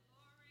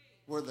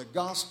 where the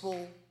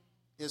gospel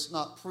is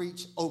not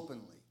preached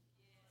openly.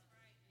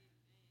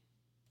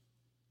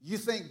 You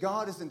think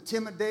God is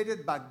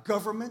intimidated by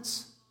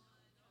governments?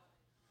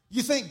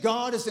 You think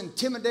God is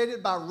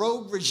intimidated by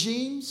rogue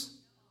regimes?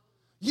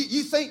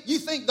 You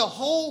think the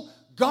whole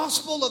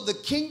gospel of the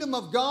kingdom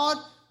of God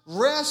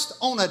rests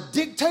on a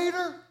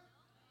dictator?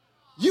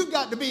 You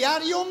got to be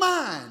out of your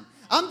mind.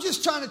 I'm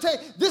just trying to tell you,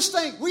 this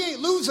thing, we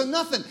ain't losing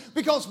nothing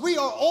because we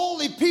are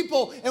oily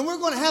people, and we're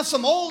going to have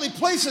some oily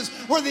places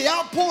where the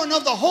outpouring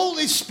of the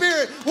Holy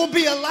Spirit will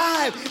be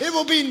alive. It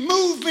will be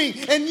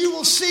moving, and you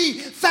will see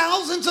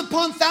thousands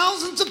upon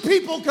thousands of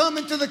people come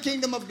into the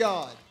kingdom of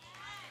God.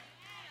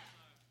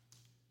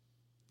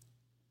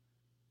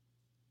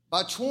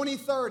 By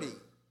 2030,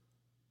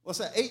 what's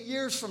that, 8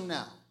 years from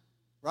now,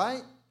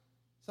 right?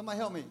 Somebody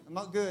help me. I'm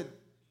not good.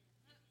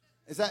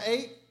 Is that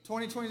 8?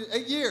 2020,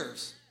 8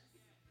 years.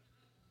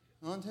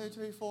 1, 2,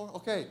 3, 4.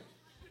 Okay.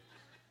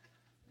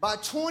 By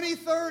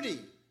 2030,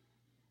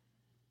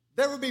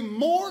 there will be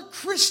more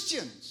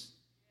Christians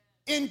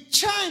in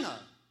China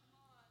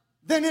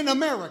than in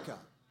America.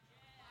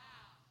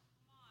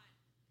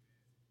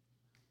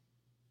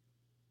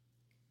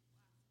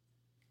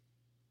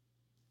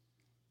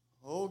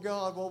 Oh,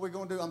 God, what are we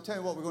going to do? I'm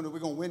telling you what we're going to do. We're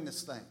going to win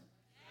this thing.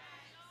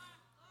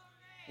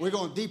 We're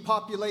going to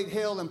depopulate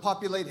hell and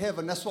populate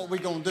heaven. That's what we're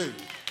going to do.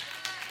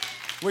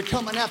 We're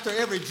coming after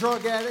every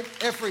drug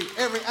addict, every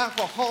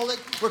alcoholic.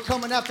 We're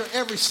coming after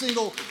every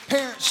single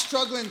parent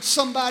struggling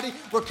somebody.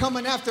 We're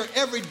coming after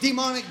every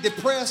demonic,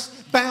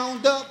 depressed,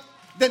 bound up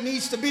that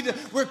needs to be.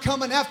 We're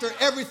coming after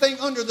everything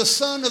under the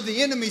sun of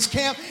the enemy's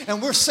camp,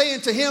 and we're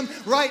saying to him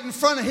right in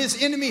front of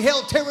his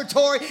enemy-held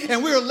territory,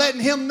 and we're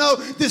letting him know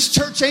this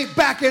church ain't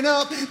backing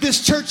up.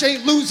 This church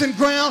ain't losing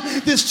ground.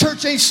 This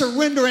church ain't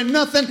surrendering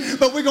nothing,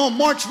 but we're going to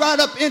march right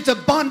up into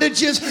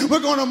bondages. We're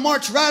going to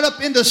march right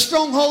up into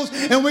strongholds,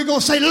 and we're going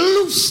to say,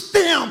 loose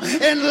them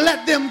and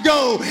let them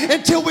go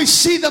until we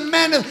see the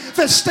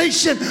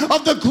manifestation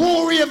of the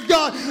glory of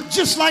God,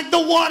 just like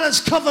the waters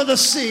cover the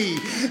sea.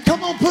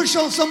 Come on, push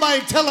on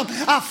somebody. Tell them,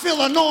 I feel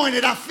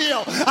anointed. I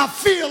feel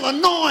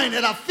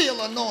anointed. I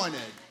feel anointed.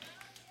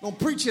 I'm going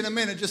to preach in a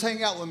minute. Just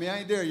hang out with me. I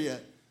ain't there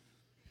yet.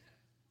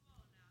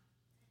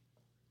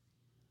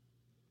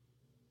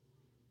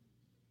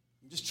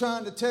 I'm just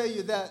trying to tell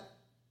you that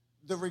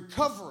the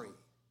recovery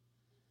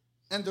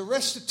and the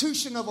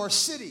restitution of our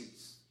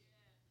cities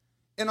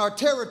and our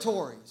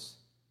territories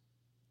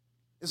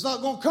is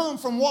not going to come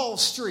from Wall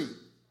Street.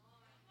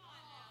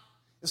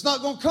 It's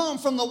not going to come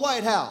from the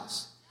White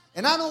House.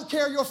 And I don't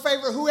care your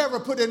favorite whoever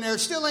put in there, it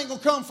still ain't going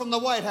to come from the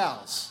White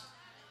House.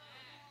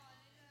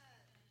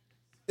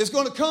 It's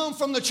going to come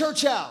from the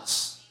church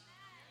house.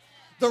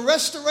 The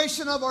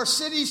restoration of our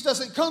cities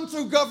doesn't come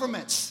through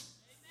governments.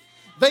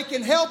 They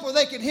can help or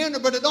they can hinder,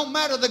 but it don't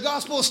matter. The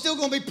gospel is still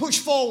going to be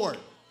pushed forward.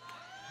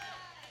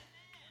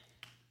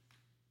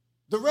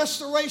 The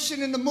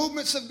restoration and the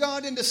movements of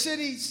God into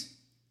cities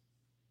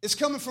is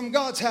coming from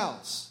God's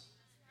house.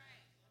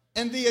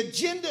 And the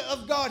agenda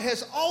of God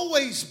has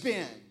always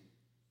been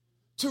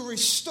to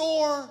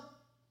restore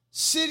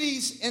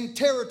cities and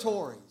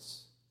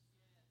territories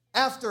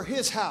after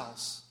his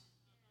house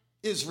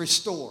is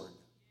restored.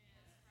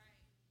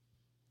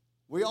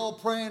 We all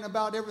praying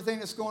about everything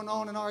that's going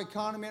on in our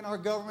economy and our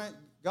government.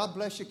 God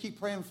bless you.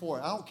 Keep praying for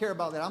it. I don't care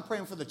about that. I'm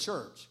praying for the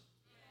church.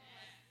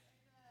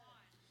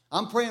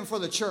 I'm praying for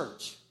the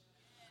church.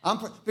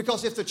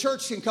 Because if the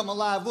church can come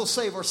alive, we'll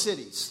save our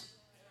cities.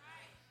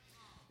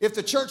 If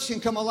the church can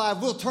come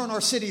alive, we'll turn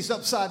our cities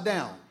upside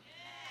down.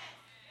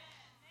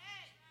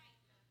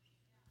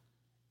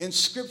 In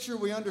Scripture,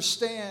 we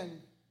understand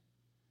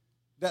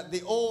that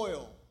the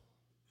oil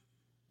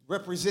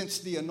represents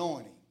the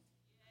anointing.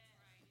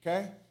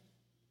 Okay?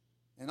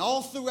 And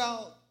all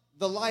throughout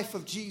the life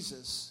of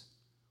Jesus,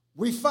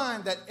 we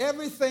find that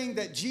everything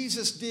that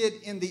Jesus did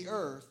in the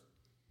earth,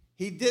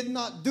 he did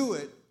not do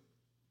it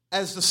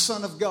as the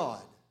Son of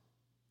God.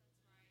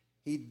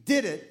 He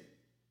did it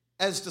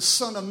as the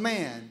Son of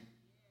Man,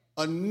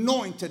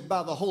 anointed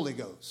by the Holy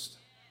Ghost.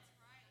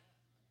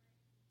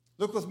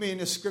 Look with me in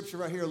this scripture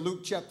right here,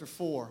 Luke chapter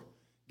 4.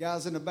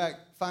 Guys in the back,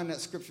 find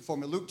that scripture for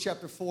me. Luke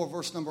chapter 4,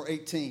 verse number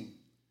 18.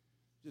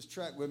 Just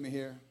track with me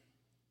here.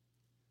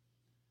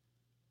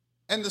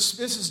 And this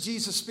is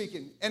Jesus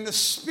speaking. And the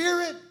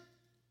Spirit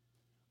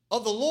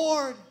of the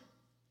Lord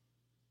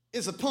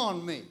is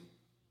upon me.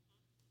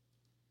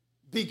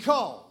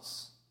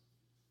 Because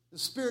the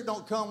Spirit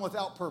don't come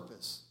without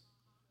purpose.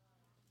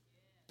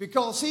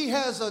 Because he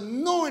has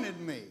anointed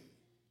me.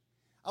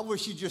 I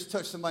wish you just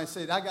touch somebody and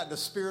say, I got the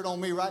Spirit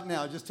on me right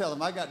now. Just tell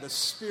them, I got the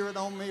Spirit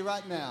on me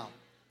right now.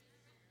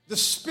 The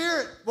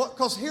Spirit,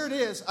 because here it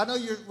is. I know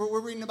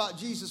we're reading about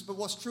Jesus, but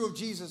what's true of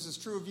Jesus is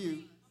true of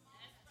you.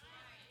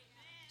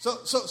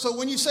 So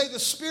when you say the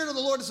Spirit of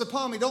the Lord is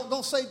upon me,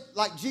 don't say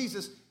like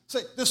Jesus.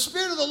 Say, the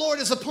Spirit of the Lord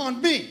is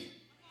upon me.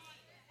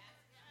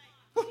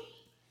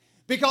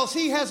 Because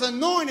he has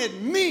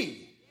anointed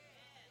me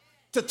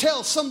to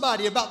tell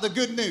somebody about the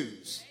good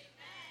news.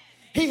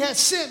 He has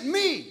sent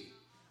me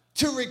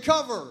to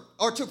recover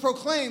or to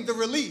proclaim the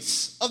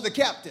release of the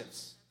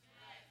captives.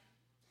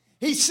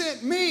 He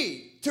sent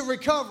me to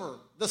recover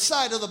the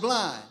sight of the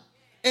blind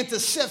and to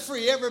set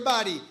free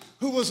everybody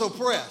who was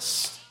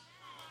oppressed.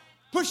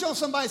 Push on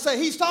somebody and say,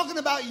 he's talking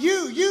about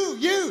you.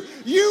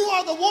 You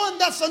are the one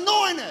that's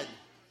anointed.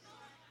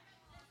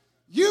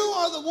 You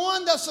are the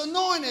one that's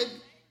anointed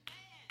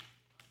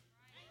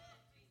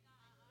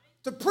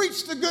to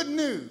preach the good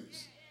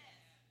news.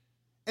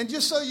 And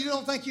just so you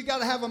don't think you got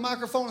to have a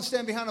microphone and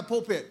stand behind a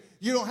pulpit,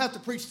 you don't have to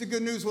preach the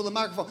good news with a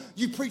microphone.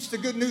 You preach the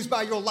good news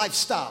by your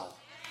lifestyle.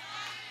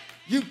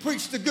 You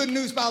preach the good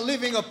news by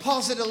living a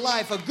positive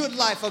life, a good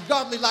life, a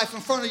godly life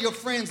in front of your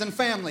friends and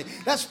family.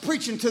 That's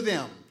preaching to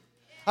them.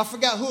 I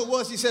forgot who it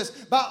was. He says,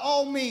 by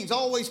all means,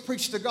 always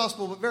preach the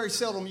gospel, but very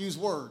seldom use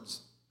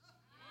words.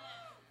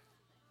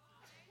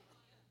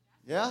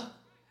 Yeah?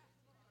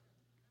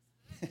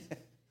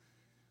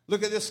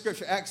 Look at this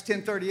scripture, Acts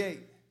 10:38.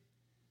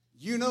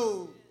 You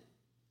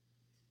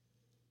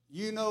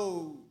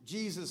know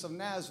Jesus of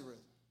Nazareth.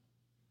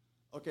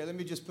 Okay, let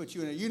me just put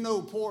you in there. You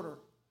know Porter,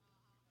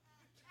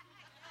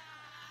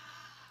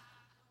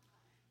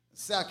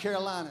 South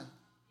Carolina.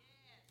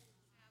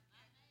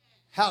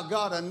 How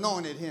God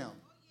anointed him.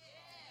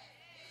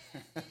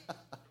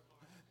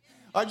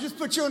 Or just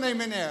put your name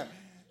in there.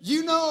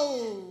 You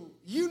know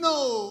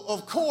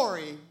of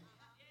Corey.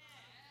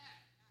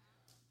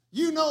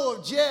 You know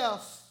of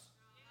Jeff.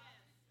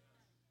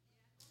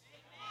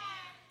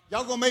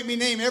 Y'all gonna make me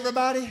name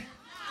everybody?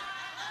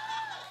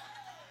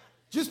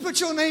 Just put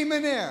your name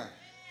in there.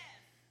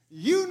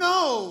 You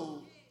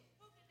know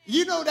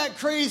that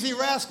crazy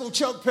rascal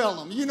Chuck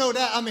Pelham. You know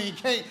that,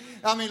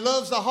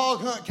 loves the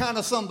hog hunt kind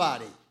of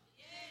somebody.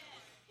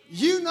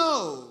 You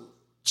know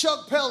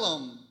Chuck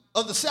Pelham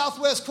of the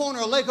southwest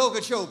corner of Lake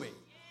Okeechobee,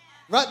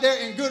 right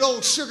there in good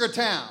old Sugar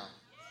Town.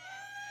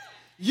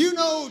 You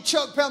know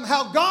Chuck Pelham,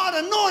 how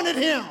God anointed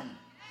him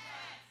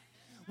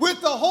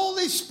with the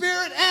Holy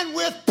Spirit and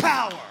with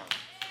power.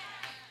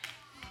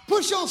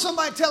 Push on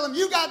somebody, tell them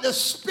you got the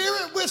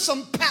Spirit with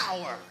some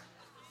power.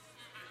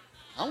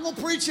 I'm going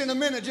to preach in a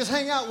minute. Just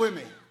hang out with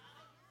me.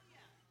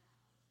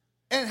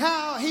 And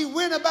how he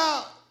went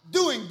about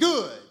doing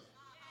good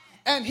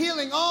and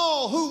healing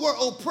all who were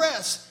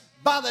oppressed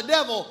by the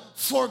devil,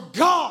 for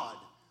God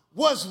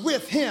was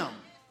with him.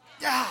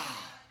 Yeah.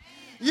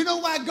 You know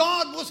why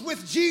God was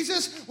with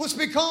Jesus? Was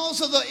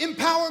because of the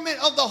empowerment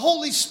of the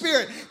Holy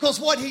Spirit. Because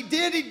what he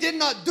did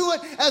not do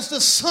it as the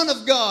Son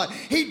of God.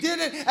 He did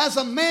it as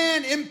a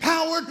man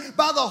empowered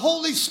by the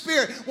Holy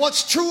Spirit.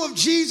 What's true of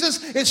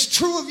Jesus is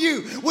true of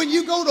you. When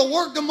you go to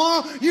work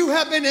tomorrow, you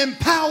have been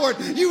empowered.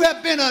 You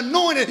have been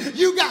anointed.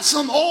 You got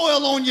some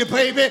oil on you,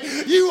 baby.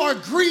 You are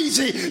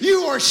greasy.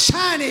 You are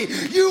shiny.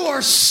 You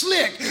are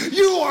slick.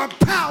 You are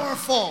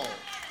powerful.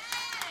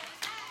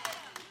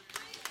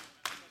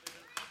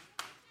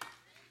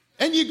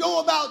 And you go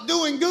about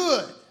doing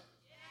good.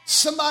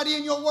 Somebody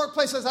in your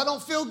workplace says, I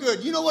don't feel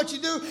good. You know what you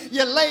do?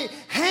 You lay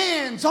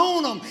hands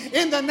on them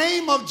in the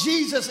name of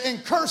Jesus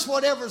and curse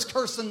whatever's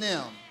cursing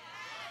them.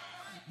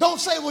 Don't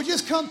say, well,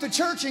 just come to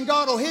church and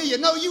God will heal you.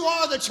 No, you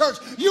are the church.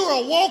 You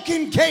are a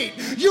walking gate.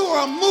 You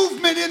are a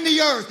movement in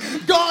the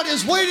earth. God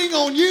is waiting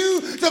on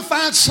you to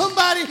find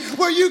somebody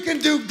where you can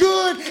do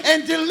good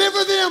and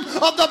deliver them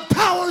of the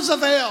powers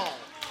of hell.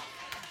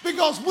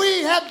 Because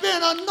we have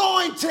been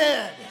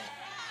anointed.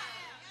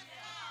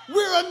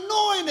 We're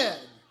anointed.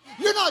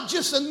 You're not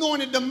just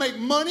anointed to make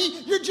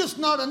money. You're just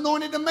not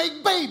anointed to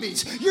make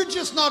babies. You're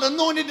just not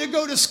anointed to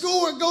go to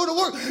school or go to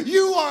work.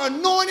 You are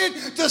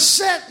anointed to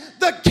set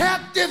the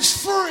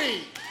captives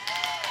free.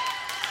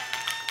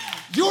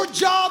 Your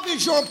job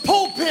is your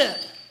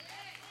pulpit.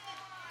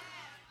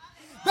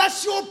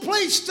 That's your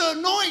place to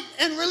anoint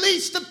and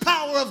release the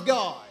power of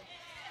God.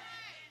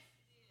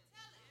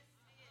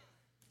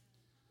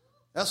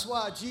 That's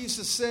why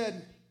Jesus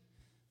said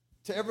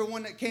to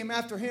everyone that came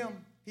after him,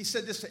 he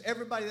said this to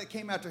everybody that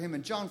came after him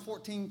in John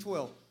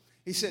 14:12.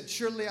 He said,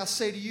 surely I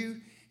say to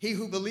you, he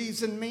who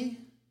believes in me,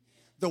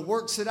 the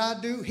works that I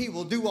do, he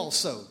will do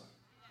also.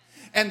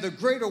 And the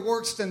greater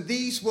works than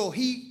these will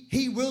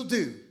he will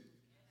do.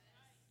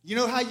 You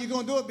know how you're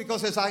going to do it?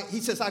 Because he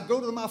says, I go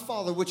to my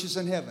Father which is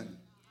in heaven.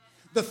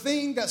 The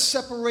thing that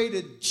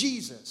separated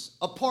Jesus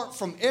apart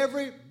from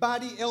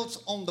everybody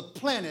else on the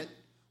planet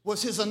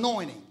was his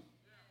anointing.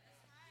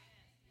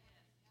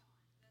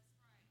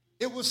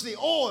 It was the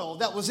oil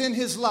that was in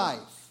his life.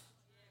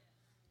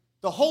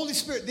 The Holy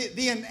Spirit,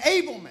 the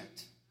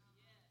enablement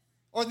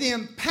or the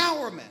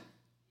empowerment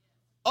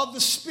of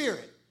the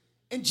Spirit.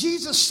 And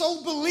Jesus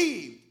so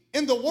believed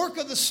in the work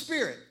of the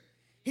Spirit.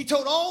 He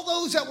told all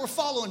those that were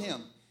following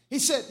him, he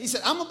said,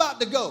 I'm about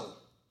to go.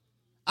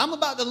 I'm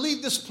about to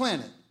leave this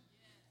planet.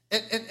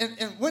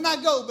 And when I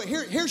go, but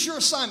here's your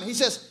assignment. He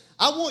says,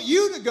 I want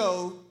you to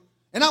go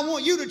and I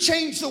want you to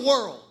change the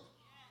world.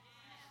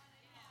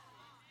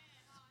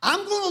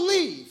 I'm going to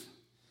leave,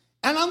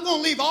 and I'm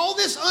going to leave all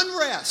this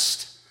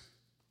unrest.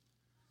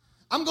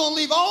 I'm going to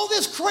leave all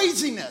this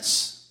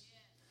craziness.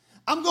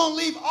 I'm going to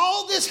leave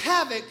all this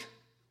havoc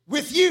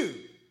with you.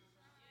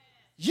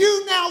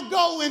 You now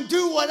go and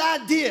do what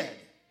I did.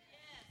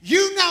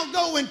 You now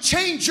go and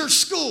change your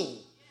school,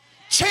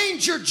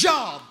 change your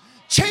job,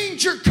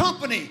 change your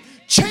company,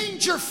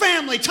 change your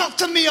family. Talk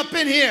to me up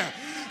in here.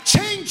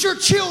 Change your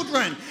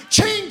children,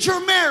 change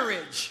your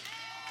marriage.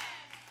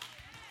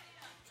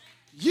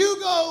 You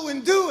go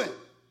and do it.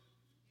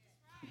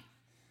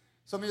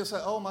 Some of you say,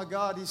 oh my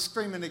God, he's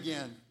screaming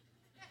again.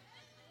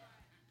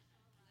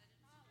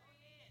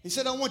 He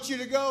said, I want you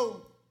to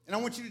go and I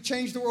want you to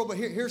change the world. But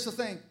here's the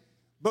thing.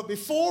 But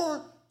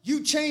before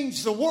you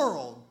change the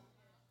world,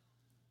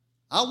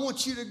 I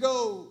want you to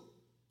go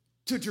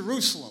to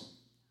Jerusalem.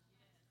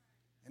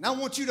 And I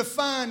want you to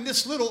find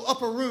this little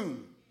upper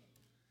room.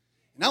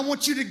 And I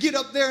want you to get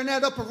up there in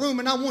that upper room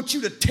and I want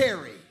you to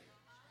tarry.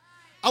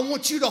 I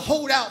want you to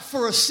hold out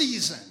for a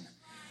season.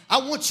 I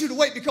want you to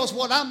wait because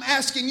what I'm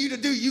asking you to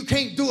do, you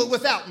can't do it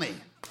without me.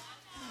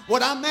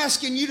 What I'm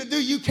asking you to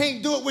do, you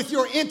can't do it with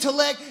your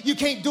intellect. You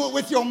can't do it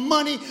with your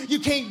money. You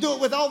can't do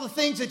it with all the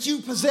things that you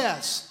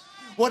possess.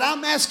 What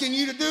I'm asking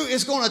you to do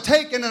is going to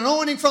take an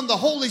anointing from the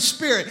Holy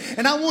Spirit.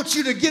 And I want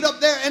you to get up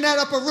there in that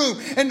upper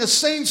room. And the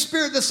same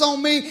Spirit that's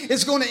on me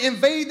is going to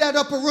invade that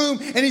upper room.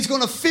 And he's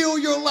going to fill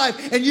your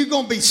life. And you're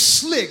going to be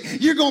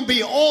slick. You're going to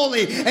be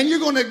oily. And you're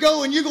going to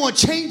go and you're going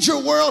to change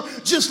your world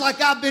just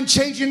like I've been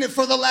changing it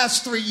for the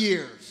last 3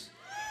 years.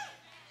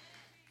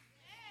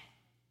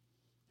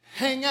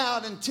 Hang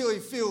out until he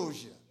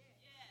fills you.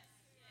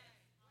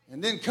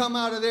 And then come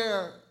out of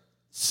there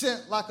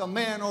sent like a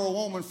man or a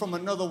woman from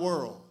another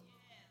world.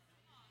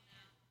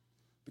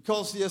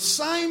 Because the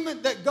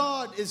assignment that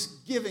God is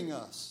giving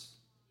us,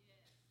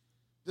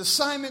 the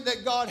assignment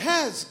that God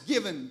has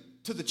given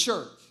to the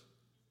church,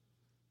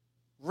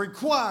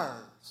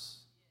 requires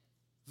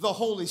the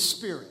Holy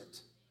Spirit.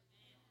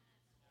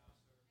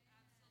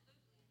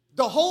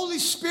 The Holy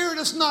Spirit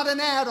is not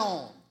an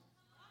add-on.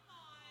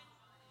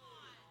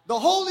 The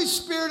Holy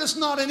Spirit is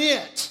not an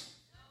it.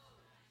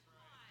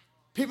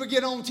 People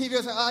get on TV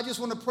and say, I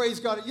just want to praise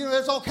God. You know,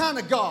 there's all kinds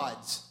of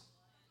gods.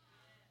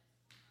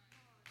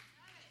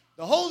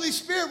 The Holy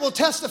Spirit will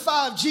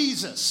testify of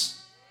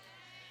Jesus.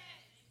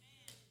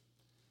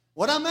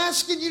 What I'm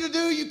asking you to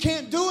do, you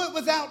can't do it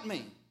without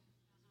me.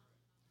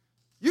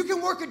 You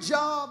can work a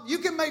job. You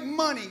can make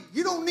money.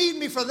 You don't need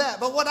me for that.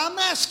 But what I'm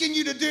asking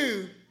you to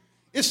do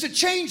is to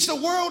change the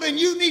world, and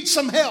you need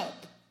some help.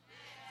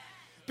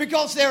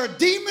 Because there are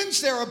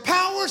demons, there are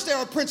powers, there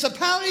are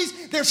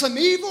principalities, there's some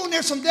evil, and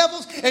there's some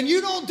devils. And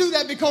you don't do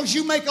that because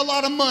you make a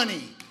lot of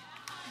money.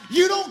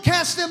 You don't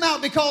cast them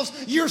out because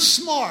you're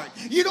smart.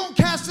 You don't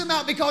cast them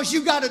out because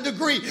you got a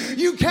degree.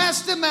 You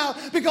cast them out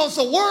because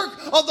the work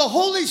of the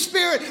Holy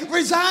Spirit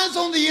resides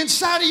on the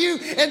inside of you,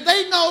 and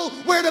they know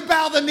where to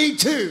bow the knee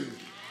to.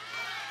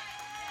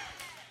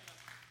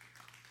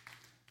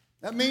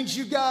 That means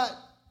you got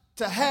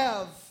to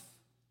have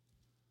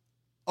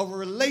a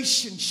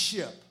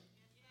relationship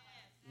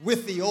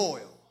with the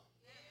oil.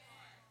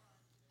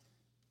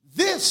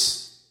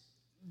 This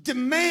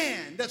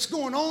demand that's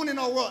going on in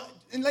our world.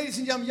 And ladies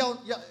and gentlemen,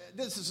 y'all,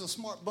 this is a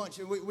smart bunch,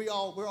 and we're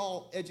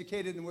all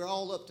educated, and we're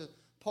all up to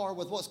par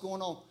with what's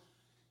going on.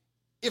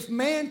 If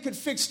man could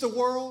fix the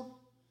world,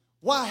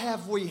 why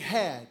have we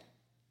had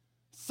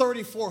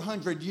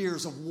 3,400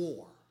 years of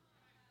war?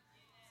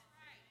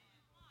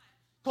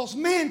 Because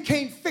man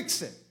can't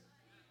fix it.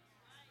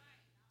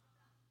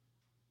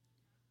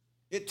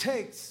 It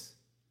takes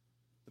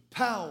the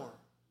power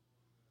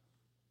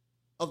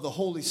of the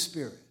Holy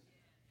Spirit.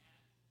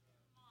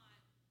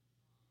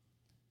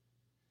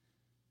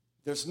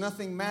 There's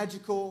nothing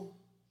magical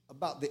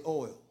about the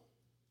oil.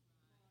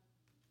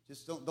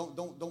 Just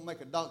don't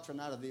make a doctrine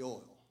out of the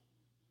oil.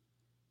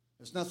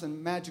 There's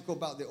nothing magical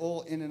about the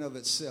oil in and of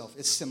itself.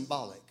 It's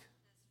symbolic.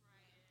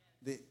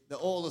 The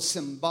oil is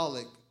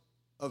symbolic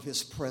of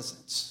his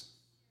presence.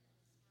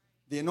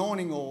 The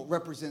anointing oil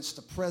represents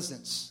the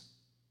presence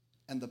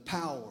and the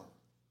power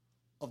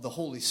of the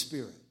Holy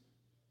Spirit.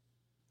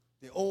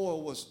 The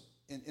oil was,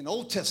 in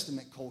Old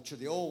Testament culture,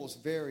 the oil was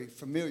very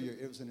familiar.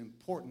 It was an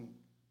important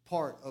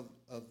part of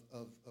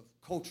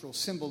cultural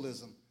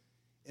symbolism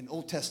in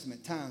Old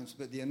Testament times.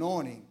 But the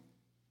anointing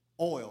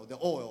oil, the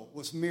oil,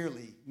 was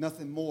merely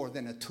nothing more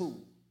than a tool.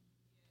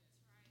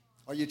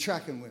 Are you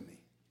tracking with me?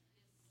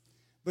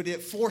 But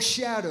it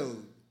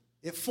foreshadowed,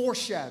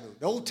 the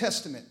Old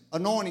Testament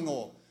anointing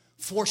oil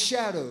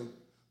foreshadowed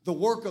the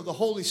work of the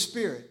Holy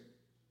Spirit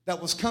that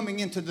was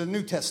coming into the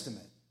New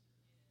Testament.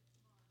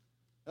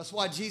 That's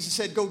why Jesus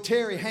said, go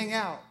tarry, hang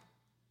out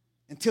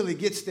until he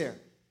gets there.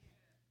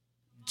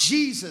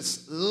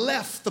 Jesus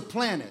left the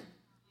planet,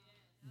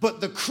 but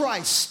the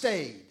Christ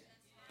stayed.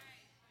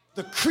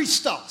 The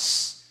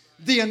Christos,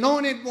 the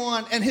anointed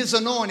one, and his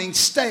anointing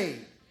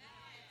stayed.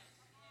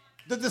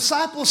 The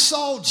disciples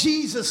saw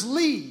Jesus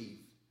leave,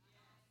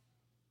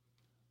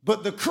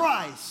 but the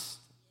Christ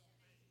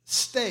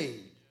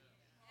stayed.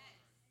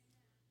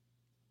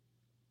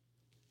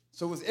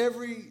 So with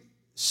every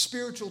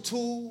spiritual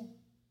tool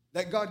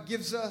that God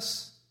gives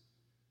us,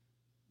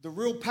 the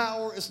real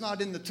power is not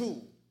in the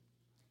tool.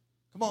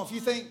 Come on, if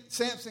you think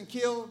Samson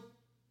killed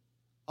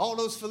all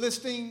those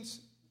Philistines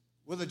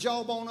with a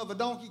jawbone of a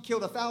donkey,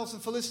 killed 1,000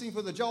 Philistines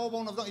with a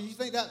jawbone of a donkey, you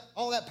think that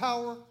all that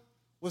power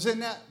was in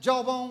that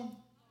jawbone?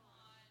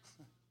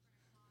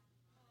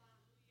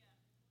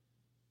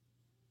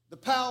 The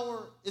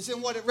power is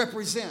in what it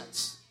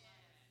represents.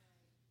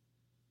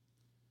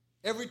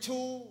 Every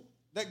tool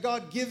that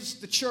God gives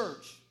the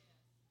church,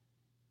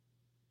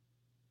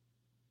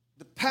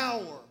 the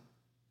power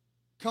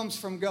comes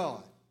from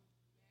God.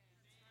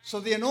 So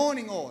the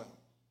anointing oil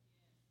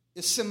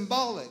is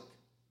symbolic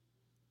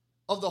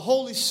of the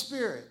Holy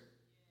Spirit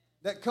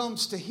that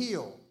comes to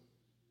heal,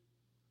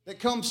 that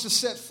comes to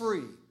set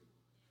free,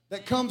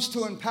 that comes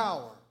to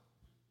empower,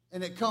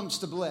 and it comes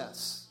to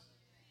bless.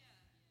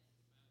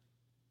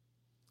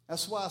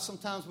 That's why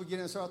sometimes we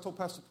get in. So I told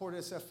Pastor Porter,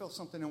 I said I felt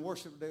something in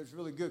worship today. It was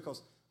really good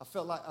because I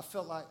felt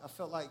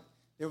like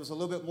there was a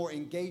little bit more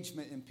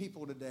engagement in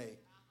people today.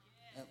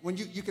 When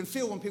you can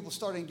feel when people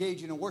start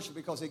engaging in worship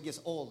because it gets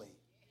oily.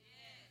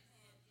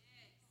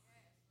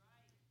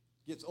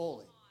 Gets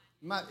oily.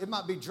 It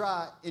might be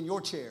dry in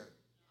your chair.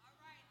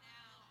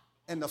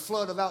 And the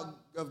flood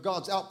of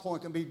God's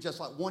outpouring can be just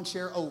like one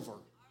chair over.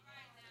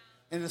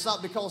 And it's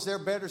not because they're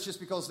better, it's just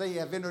because they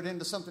have entered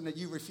into something that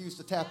you refuse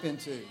to tap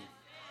into.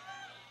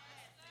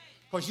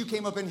 Because you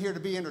came up in here to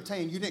be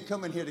entertained. You didn't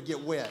come in here to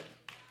get wet.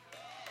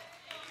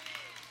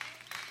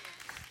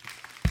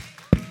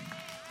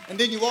 And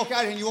then you walk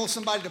out here and you want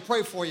somebody to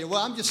pray for you.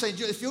 Well, I'm just saying,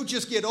 if you'll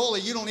just get oily,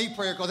 you don't need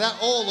prayer because that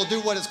oil will do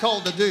what it's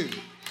called to do.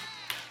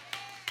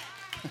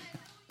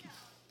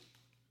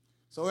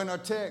 So in our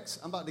text,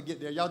 I'm about to get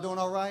there. Y'all doing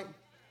all right?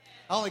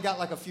 I only got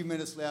like a few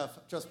minutes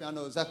left. Trust me, I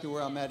know exactly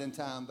where I'm at in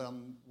time, but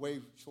I'm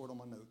way short on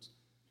my notes.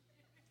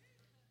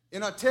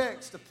 In our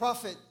text, the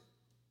prophet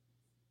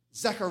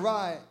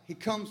Zechariah, he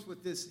comes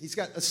with this. He's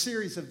got a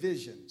series of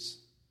visions.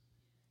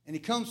 And he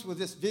comes with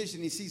this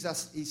vision. He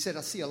said,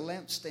 I see a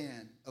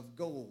lampstand of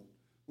gold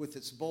with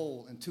its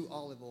bowl and 2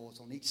 olive oils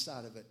on each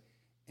side of it,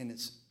 and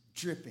it's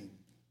dripping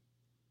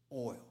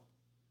oil.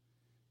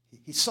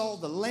 He saw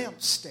the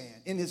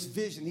lampstand. In his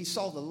vision, he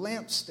saw the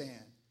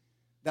lampstand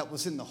that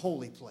was in the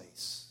holy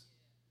place.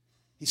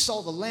 He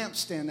saw the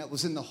lampstand that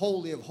was in the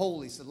Holy of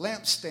Holies. The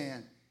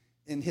lampstand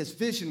in his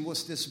vision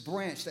was this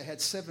branch that had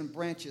 7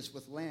 branches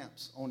with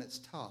lamps on its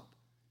top.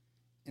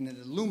 And it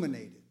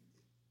illuminated.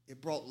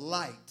 It brought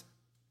light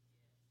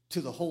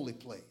to the holy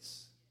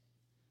place.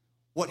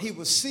 What he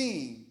was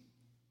seeing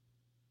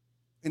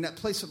in that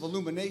place of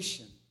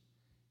illumination,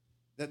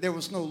 that there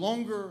was no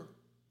longer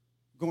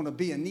going to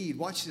be a need.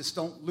 Watch this,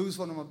 don't lose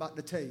what I'm about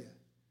to tell you.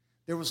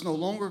 There was no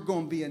longer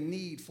going to be a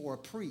need for a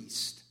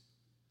priest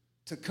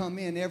to come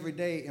in every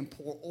day and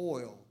pour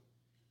oil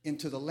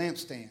into the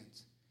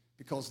lampstands,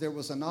 because there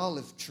was an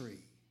olive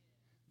tree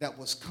that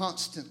was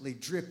constantly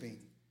dripping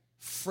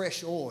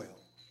fresh oil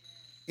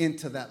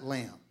into that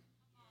lamp.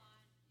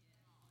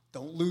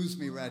 Don't lose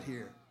me right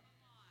here.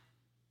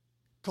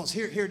 Because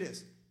here it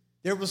is.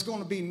 There was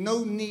going to be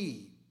no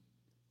need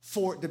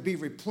for it to be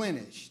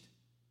replenished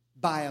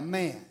by a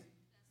man,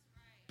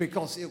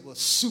 because it was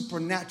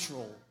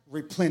supernatural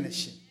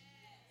replenishing.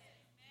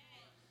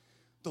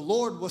 The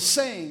Lord was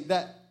saying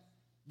that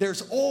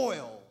there's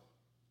oil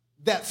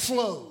that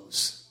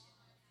flows,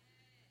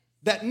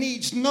 that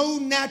needs no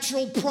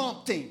natural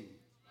prompting.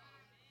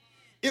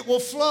 It will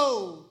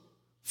flow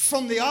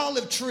from the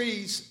olive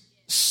trees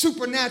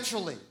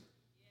supernaturally.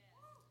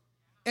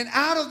 And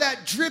out of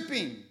that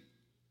dripping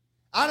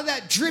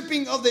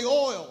of the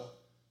oil,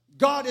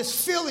 God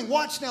is filling,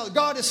 watch now,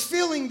 God is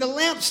filling the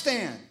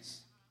lampstands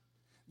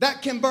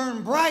that can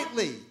burn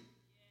brightly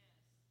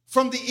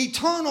from the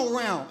eternal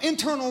realm,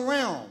 internal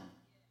realm,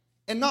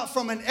 and not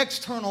from an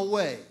external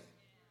way.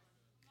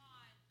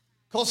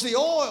 Because the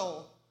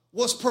oil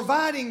was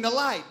providing the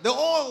light. The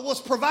oil was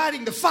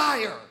providing the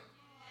fire.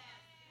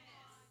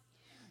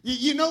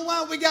 You know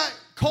why we got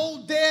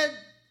cold, dead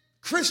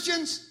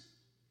Christians?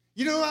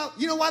 You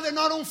know why they're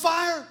not on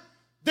fire?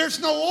 There's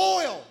no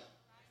oil.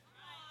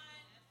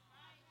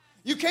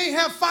 You can't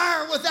have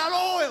fire without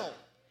oil.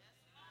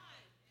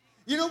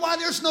 You know why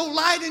there's no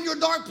light in your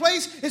dark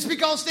place? It's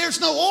because there's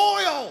no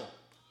oil.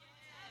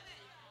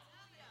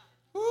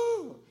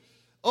 Woo.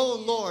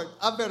 Oh, Lord,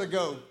 I better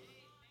go.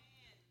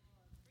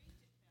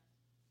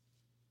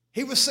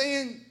 He was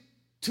saying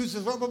to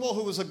Zerubbabel,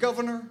 who was a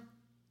governor,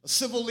 a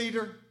civil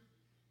leader,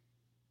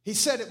 he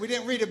said it, we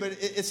didn't read it, but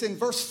it's in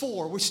verse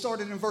 4. We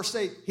started in verse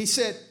 8. He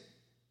said,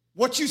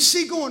 what you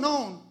see going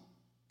on,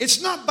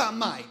 it's not by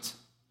might,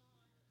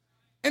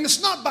 and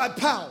it's not by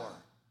power,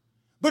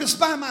 but it's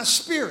by my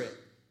Spirit.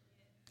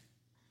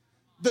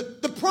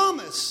 The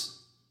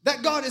promise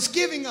that God is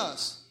giving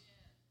us,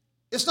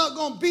 it's not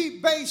going to be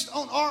based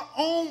on our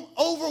own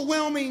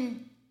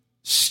overwhelming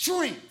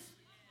strength.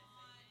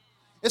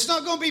 It's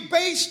not going to be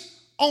based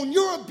on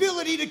your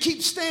ability to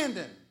keep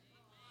standing.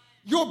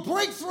 Your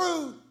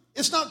breakthrough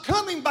is not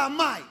coming by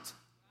might.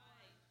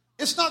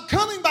 It's not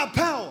coming by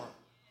power.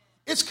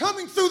 It's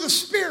coming through the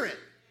Spirit.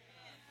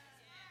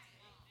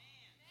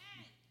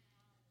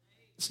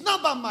 It's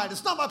not by might,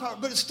 it's not by power,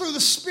 but it's through the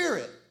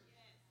Spirit.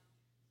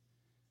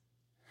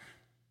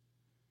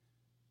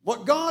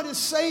 What God is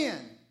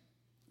saying,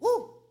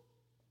 woo,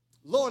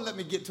 Lord, let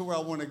me get to where I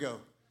want to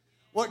go.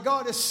 What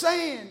God is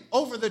saying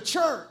over the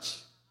church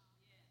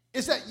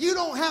is that you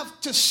don't have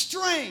to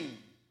strain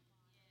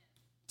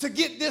to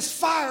get this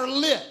fire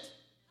lit.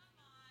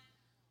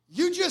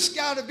 You just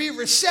got to be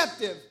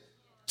receptive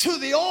to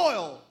the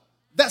oil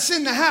that's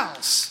in the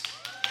house.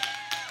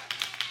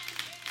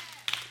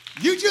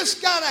 You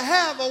just got to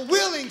have a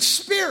willing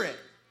spirit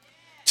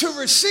to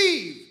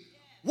receive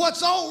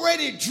what's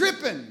already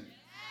dripping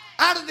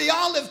out of the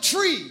olive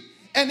tree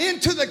and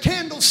into the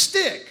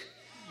candlestick.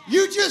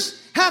 You just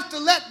have to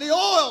let the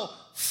oil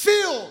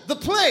fill the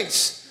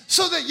place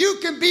so that you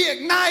can be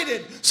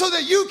ignited, so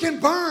that you can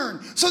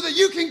burn, so that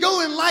you can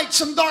go and light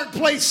some dark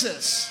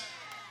places.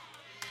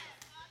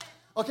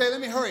 Okay,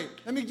 let me hurry.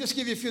 Let me just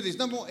give you a few of these.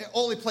 Number one,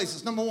 oily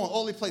places. Number one,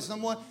 oily places.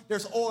 Number one,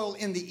 there's oil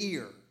in the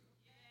ear.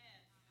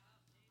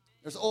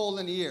 There's oil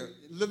in the ear.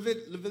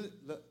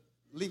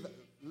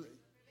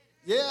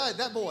 Yeah,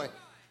 that boy.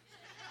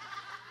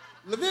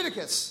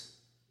 Leviticus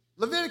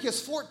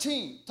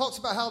 14 talks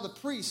about how the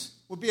priest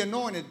would be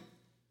anointed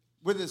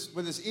with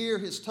his ear,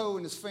 his toe,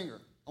 and his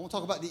finger. I want to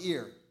talk about the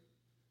ear.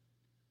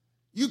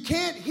 You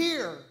can't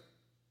hear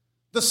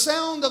the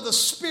sound of the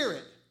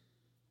Spirit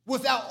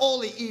without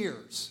oily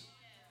ears.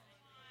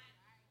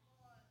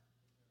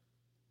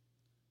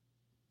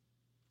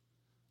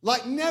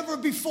 Like never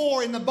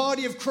before in the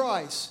body of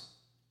Christ,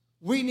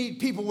 we need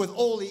people with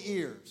oily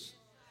ears.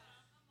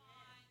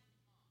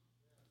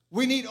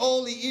 We need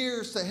oily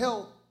ears to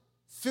help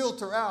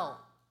filter out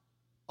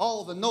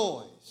all the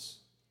noise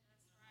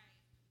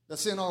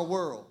that's in our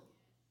world.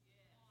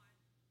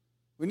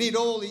 We need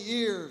oily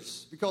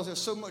ears because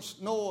there's so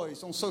much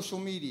noise on social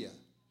media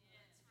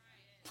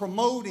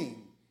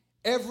promoting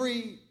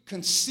every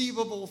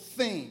conceivable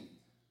thing.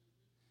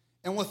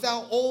 And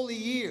without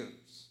oily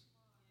ears,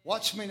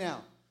 watch me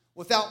now,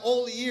 without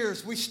oily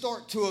ears, we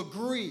start to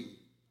agree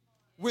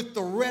with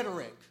the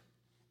rhetoric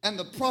and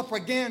the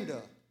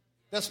propaganda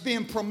that's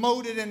being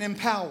promoted and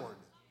empowered.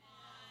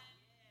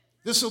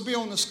 This will be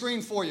on the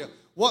screen for you.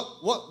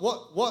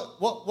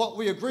 What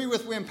we agree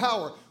with, we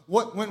empower.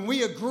 When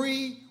we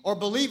agree or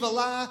believe a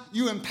lie,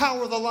 you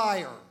empower the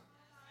liar.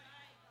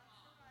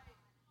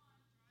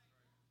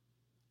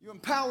 You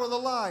empower the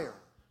liar.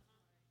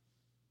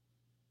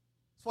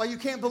 That's why you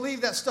can't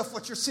believe that stuff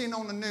what you're seeing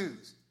on the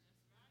news.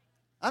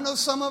 I know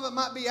some of it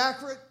might be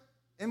accurate,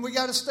 and we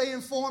got to stay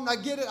informed. I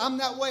get it. I'm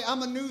that way.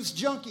 I'm a news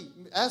junkie.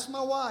 Ask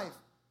my wife.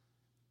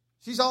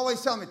 She's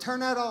always telling me,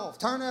 turn that off,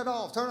 turn that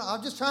off, turn it off.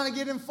 I'm just trying to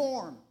get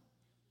informed.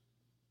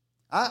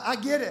 I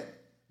get it.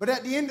 But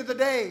at the end of the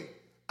day,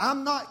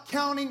 I'm not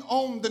counting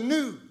on the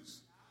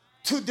news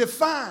to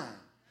define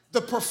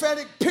the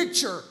prophetic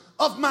picture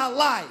of my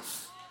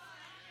life.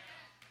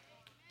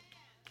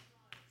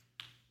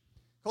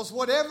 Because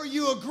whatever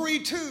you agree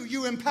to,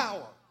 you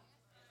empower.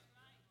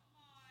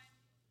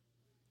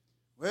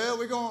 Well,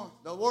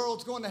 the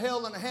world's going to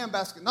hell in a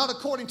handbasket. Not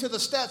according to the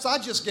stats I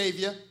just gave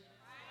you.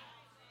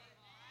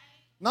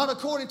 Not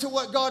according to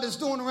what God is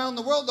doing around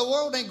the world. The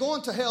world ain't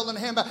going to hell in a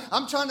handbasket.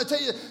 I'm trying to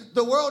tell you,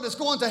 the world is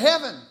going to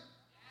heaven.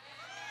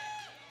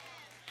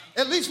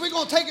 At least we're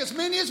going to take as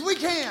many as we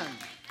can.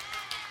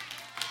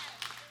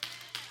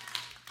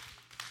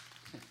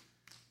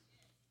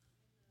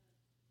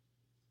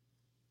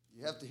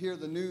 You have to hear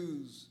the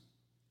news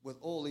with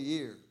oily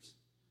ears.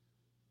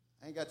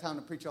 I ain't got time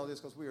to preach all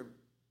this because we are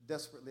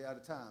desperately out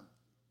of time.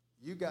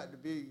 You got to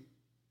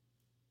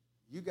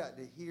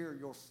hear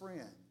your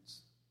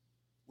friends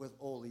with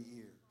oily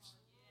ears.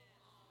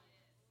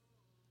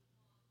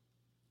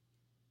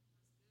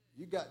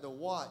 You got to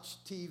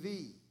watch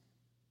TV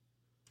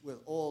with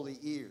oily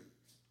ears.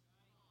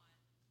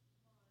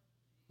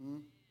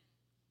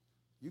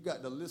 You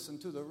got to listen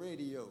to the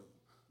radio.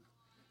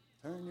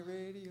 Turn your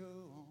radio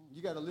on.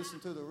 You got to listen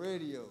to the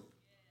radio.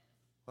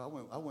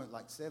 Well, I went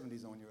like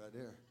 70s on you right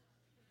there.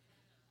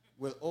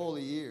 With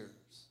oily ears.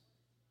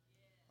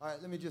 All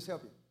right, let me just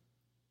help you.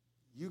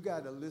 You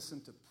got to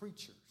listen to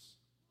preachers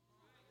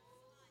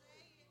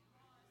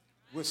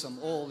with some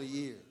oily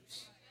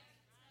ears.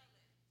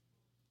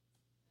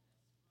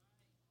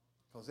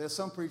 Because there's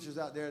some preachers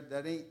out there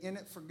that ain't in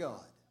it for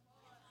God.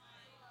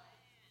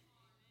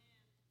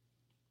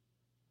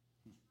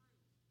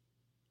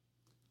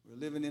 We're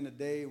living in a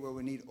day where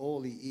we need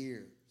oily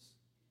ears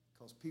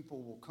because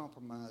people will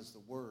compromise the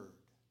word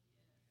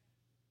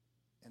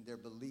and their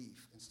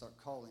belief and start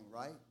calling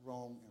right,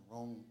 wrong, and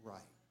wrong, right.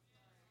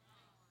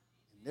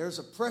 And there's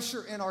a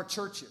pressure in our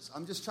churches.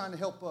 I'm just trying to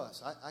help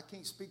us. I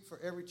can't speak for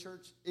every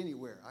church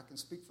anywhere. I can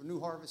speak for New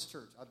Harvest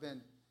Church. I've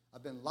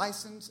been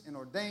licensed and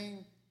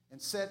ordained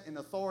and set in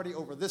authority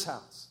over this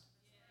house.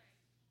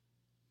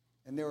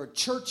 And there are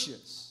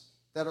churches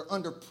that are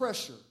under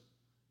pressure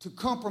to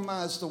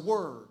compromise the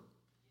word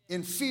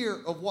in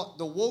fear of what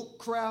the woke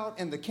crowd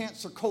and the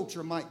cancel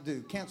culture might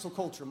do.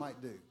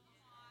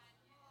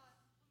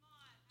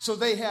 So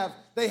they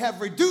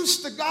have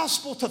reduced the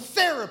gospel to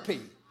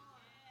therapy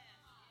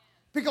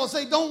because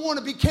they don't want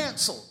to be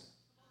canceled.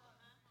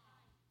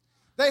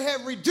 They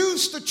have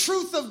reduced the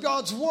truth of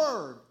God's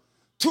word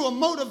to a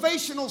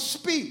motivational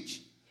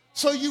speech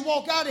so you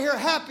walk out of here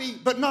happy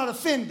but not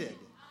offended.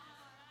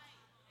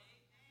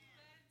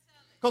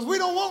 Because we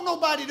don't want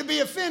nobody to be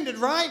offended,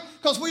 right?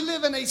 Because we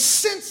live in a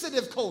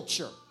sensitive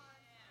culture.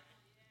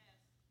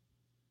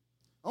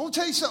 I want to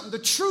tell you something. The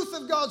truth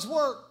of God's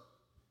word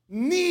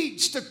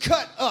needs to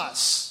cut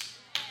us.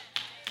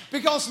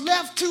 Because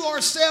left to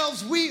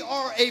ourselves, we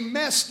are a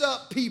messed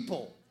up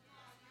people.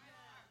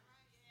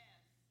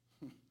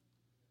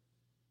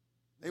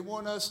 They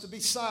want us to be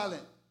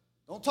silent.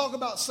 Don't talk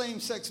about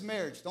same-sex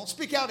marriage. Don't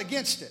speak out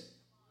against it.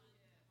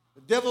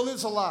 The devil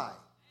is a lie.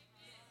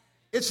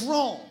 It's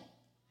wrong.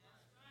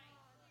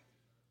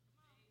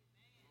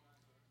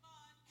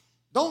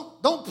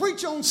 Don't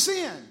preach on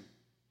sin.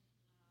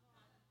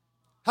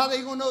 How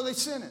they going to know they're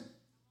sinning?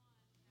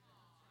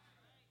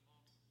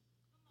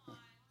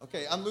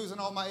 Okay, I'm losing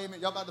all my amen.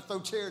 Y'all about to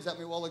throw chairs at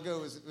me a while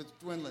ago. It's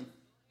dwindling.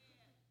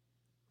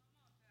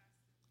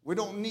 We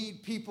don't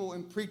need people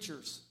and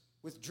preachers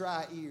with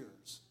dry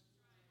ears.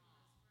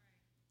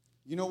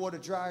 You know what a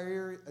dry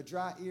ear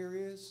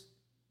is?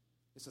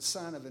 It's a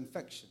sign of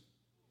infection.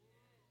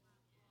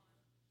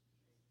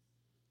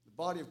 The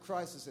body of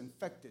Christ is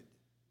infected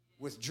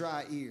with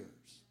dry ears.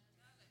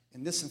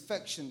 And this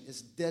infection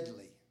is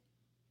deadly.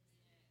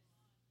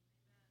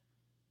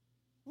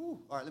 Ooh,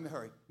 all right, let me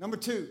hurry. Number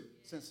 2,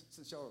 since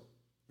y'all are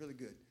really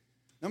good.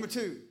 Number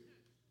 2,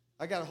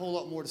 I got a whole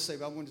lot more to say,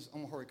 but I'm going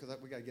to hurry because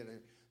we got to get it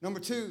here.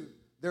 Number 2,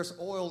 there's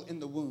oil in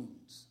the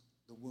wounds.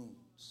 The wounds.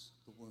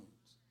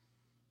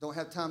 Don't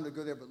have time to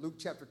go there, but Luke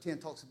chapter 10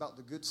 talks about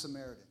the Good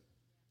Samaritan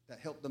that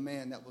helped the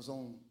man that was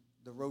on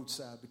the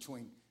roadside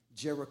between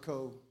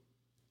Jericho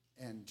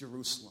and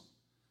Jerusalem.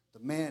 The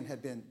man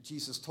had been,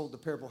 Jesus told the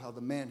parable how the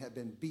man had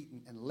been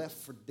beaten and left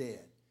for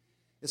dead.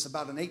 It's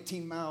about an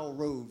 18-mile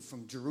road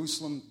from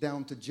Jerusalem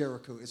down to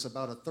Jericho. It's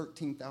about a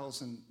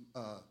 13,000,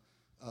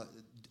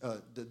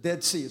 the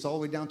Dead Sea is all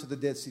the way down to the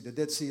Dead Sea. The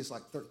Dead Sea is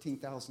like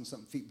 13,000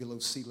 something feet below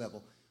sea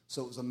level.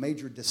 So it was a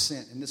major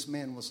descent. And this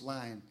man was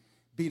lying,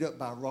 beat up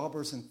by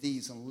robbers and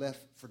thieves and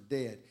left for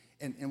dead.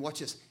 And watch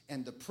this.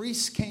 And the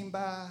priests came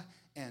by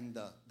and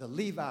the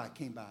Levi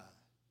came by.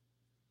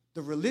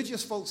 The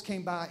religious folks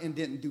came by and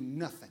didn't do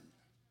nothing.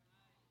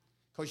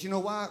 Because you know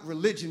why?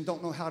 Religion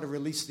don't know how to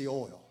release the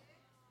oil.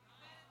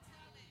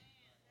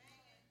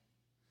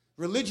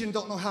 Religion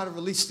don't know how to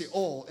release the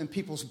oil in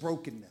people's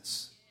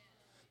brokenness.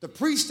 The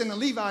priest and the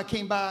Levi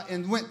came by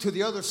and went to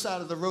the other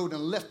side of the road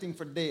and left him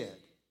for dead.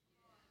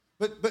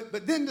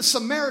 But then the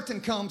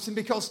Samaritan comes, and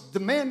because the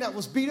man that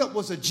was beat up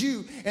was a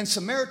Jew, and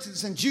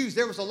Samaritans and Jews,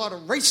 there was a lot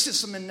of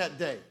racism in that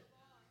day.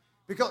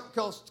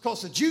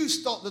 Because the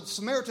Jews thought that the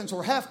Samaritans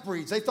were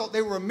half-breeds. They thought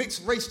they were a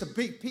mixed race to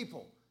beat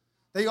people.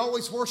 They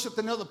always worshiped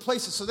in other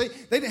places, so they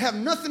didn't have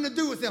nothing to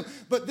do with them.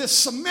 But this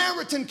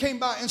Samaritan came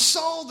by and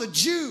saw the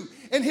Jew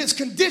and his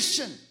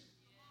condition.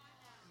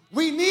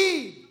 We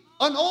need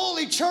an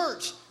oily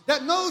church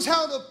that knows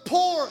how to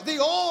pour the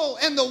oil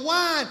and the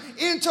wine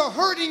into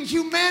hurting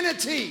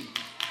humanity.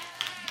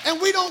 And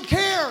we don't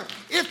care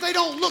if they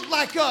don't look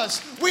like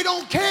us. We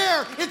don't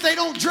care if they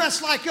don't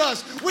dress like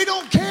us. We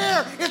don't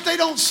care if they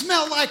don't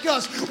smell like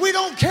us. We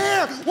don't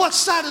care what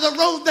side of the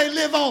road they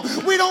live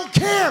on. We don't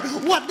care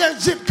what their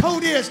zip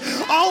code is.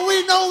 All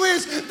we know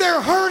is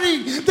they're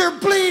hurting, they're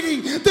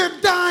bleeding,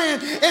 they're dying,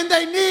 and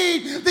they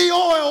need the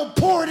oil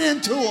poured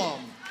into them.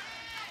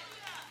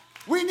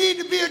 We need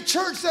to be a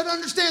church that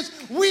understands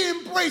we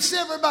embrace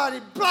everybody,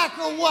 black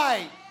or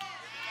white.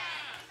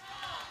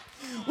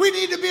 We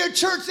need to be a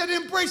church that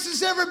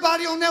embraces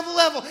everybody on every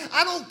level.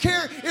 I don't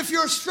care if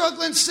you're a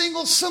struggling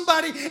single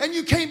somebody and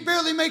you can't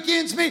barely make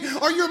ends meet,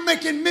 or you're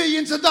making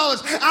millions of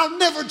dollars. I'll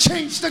never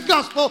change the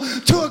gospel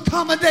to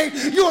accommodate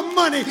your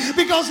money,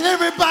 because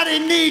everybody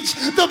needs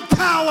the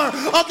power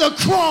of the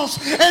cross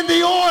and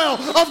the oil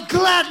of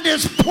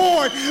gladness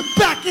poured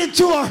back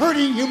into a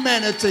hurting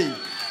humanity.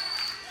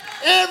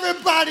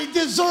 Everybody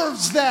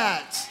deserves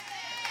that.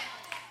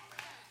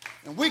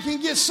 And we can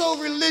get so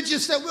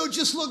religious that we'll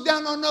just look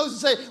down our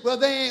nose and say, well,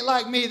 they ain't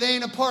like me. They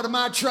ain't a part of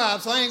my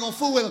tribe, so I ain't going to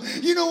fool with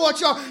them. You know what,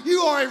 y'all?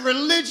 You are a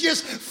religious,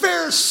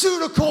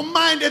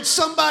 pharisaical-minded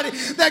somebody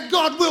that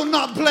God will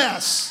not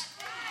bless.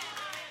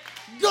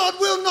 God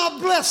will not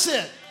bless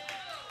it.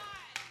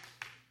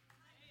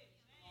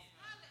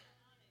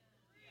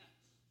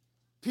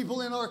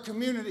 People in our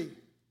community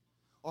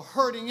are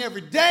hurting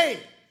every day.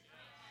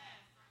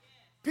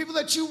 People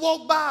that you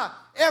walk by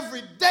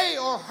every day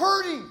are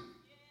hurting.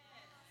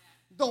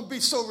 Don't be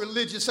so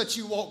religious that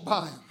you walk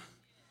by them.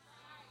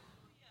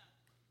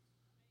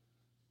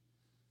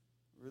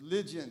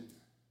 Religion,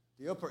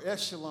 the upper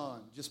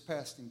echelon, just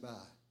passed him by.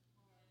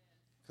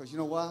 Because you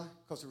know why?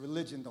 Because the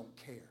religion don't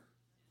care.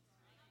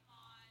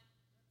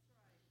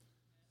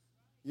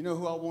 You know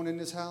who I want in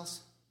this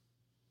house?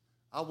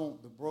 I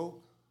want the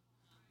broke,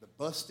 the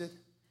busted,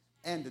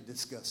 and the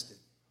disgusted.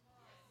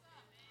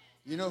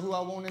 You know who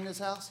I want in this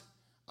house?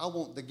 I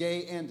want the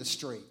gay and the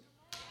straight.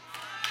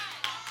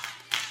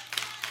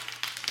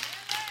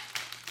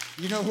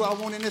 You know who I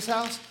want in this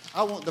house?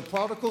 I want the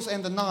prodigals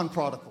and the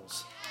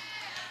non-prodigals.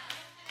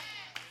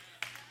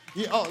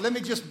 Let me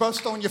just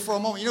bust on you for a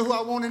moment. You know who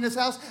I want in this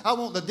house? I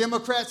want the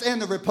Democrats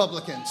and the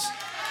Republicans.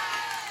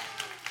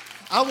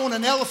 I want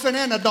an elephant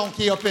and a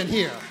donkey up in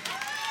here.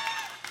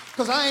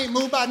 Because I ain't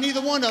moved by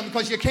neither one of them,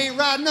 because you can't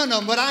ride none of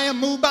them, but I am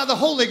moved by the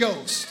Holy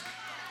Ghost.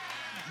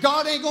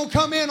 God ain't going to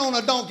come in on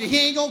a donkey.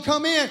 He ain't going to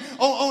come in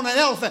on an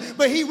elephant.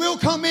 But he will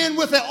come in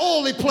with an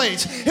oily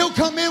place. He'll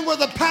come in where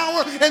the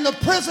power and the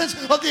presence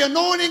of the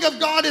anointing of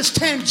God is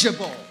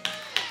tangible.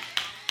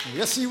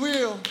 Yes, he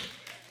will.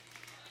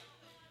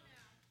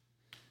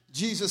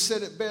 Jesus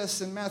said it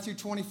best in Matthew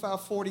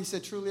 25:40. He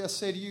said, truly I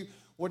say to you,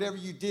 whatever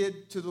you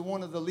did to the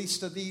one of the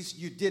least of these,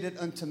 you did it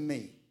unto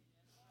me.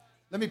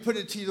 Let me put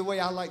it to you the way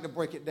I like to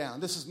break it down.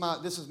 This is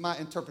my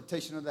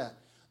interpretation of that.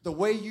 The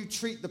way you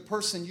treat the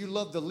person you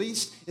love the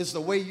least is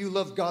the way you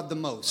love God the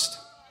most.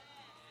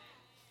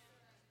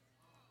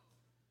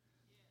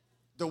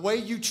 The way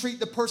you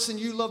treat the person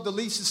you love the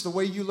least is the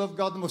way you love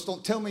God the most.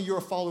 Don't tell me you're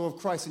a follower of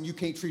Christ and you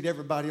can't treat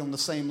everybody on the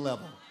same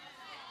level.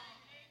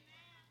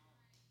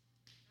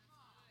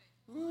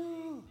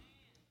 Woo.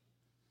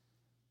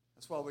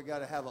 That's why we got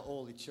to have an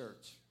oily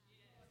church.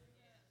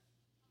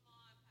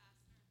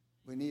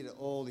 We need an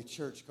oily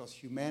church because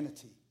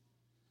humanity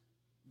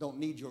don't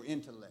need your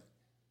intellect.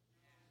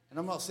 And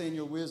I'm not saying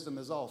your wisdom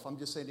is off. I'm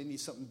just saying it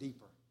needs something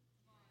deeper.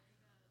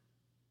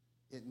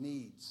 It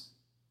needs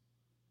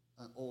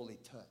an oily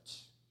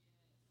touch.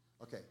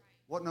 Okay,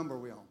 what number are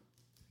we on?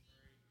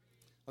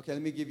 Okay,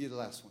 let me give you the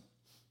last one.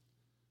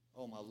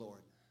 Oh, my Lord.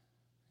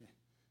 Yeah.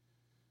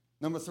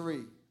 Number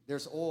 3,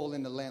 there's oil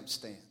in the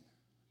lampstand.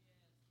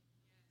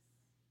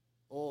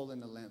 Oil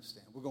in the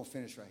lampstand. We're going to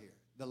finish right here.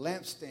 The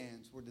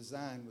lampstands were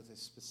designed with a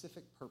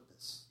specific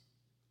purpose.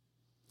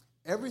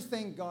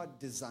 Everything God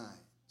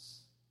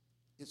designs,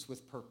 it's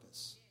with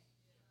purpose.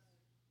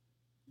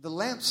 The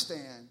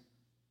lampstand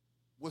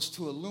was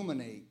to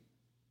illuminate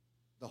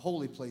the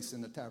holy place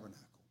in the tabernacle.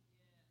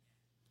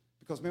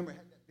 Because remember, it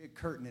had that big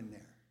curtain in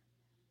there.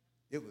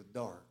 It was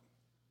dark.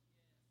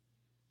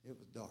 It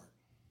was dark.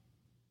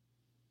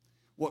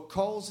 What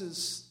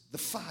causes the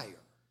fire,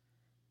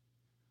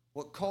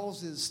 what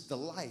causes the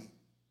light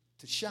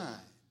to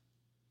shine,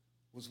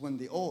 was when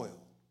the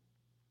oil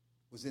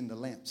was in the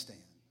lampstand.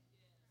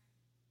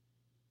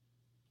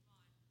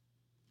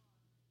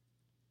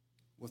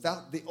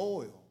 Without the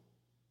oil,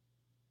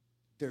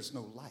 there's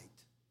no light.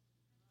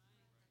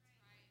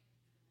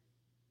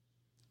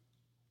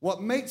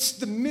 What makes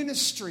the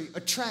ministry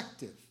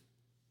attractive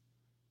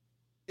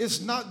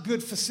is not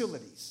good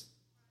facilities.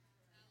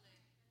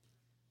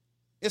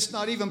 It's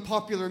not even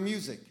popular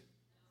music.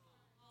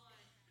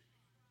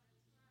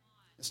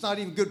 It's not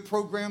even good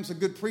programs or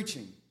good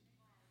preaching.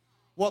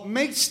 What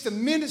makes the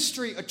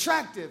ministry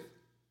attractive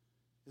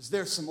is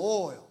there's some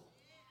oil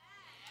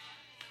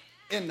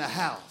in the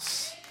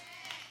house.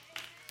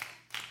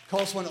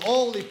 Because when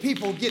oily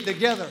people get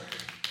together,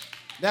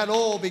 that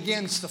oil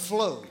begins to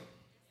flow.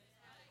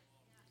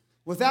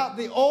 Without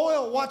the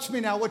oil, watch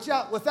me now, watch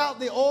out. Without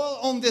the oil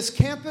on this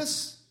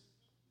campus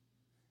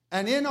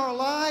and in our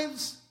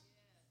lives,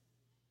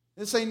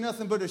 this ain't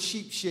nothing but a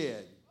sheep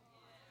shed.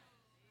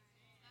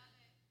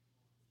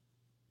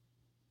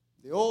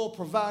 The oil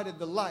provided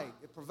the light.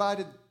 It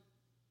provided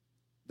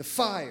the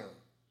fire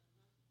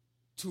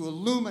to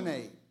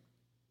illuminate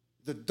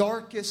the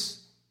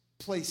darkest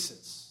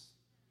places.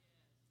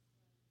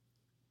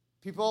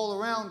 People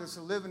all around us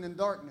are living in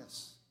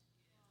darkness.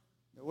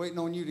 They're waiting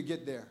on you to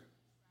get there.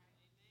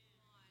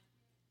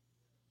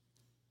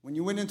 When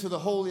you went into the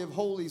Holy of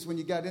Holies, when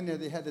you got in there,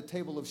 they had the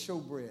table of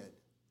showbread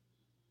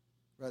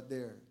right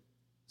there.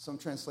 Some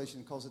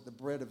translation calls it the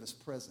bread of his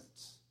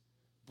presence.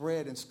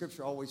 Bread in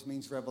Scripture always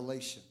means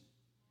revelation.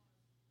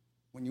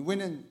 When you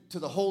went into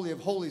the Holy of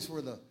Holies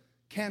where the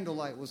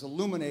candlelight was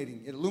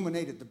illuminating, it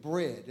illuminated the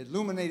bread. It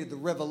illuminated the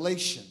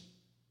revelation.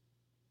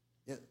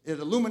 It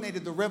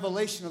illuminated the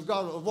revelation of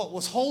God, of what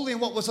was holy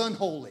and what was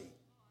unholy.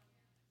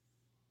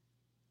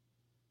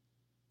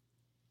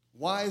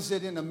 Why is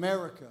it in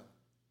America,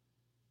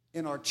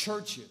 in our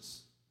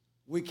churches,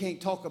 we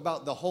can't talk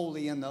about the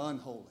holy and the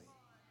unholy?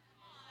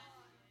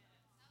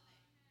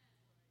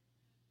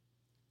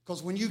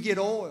 Because when you get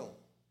oil,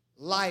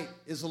 light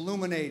is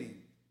illuminating.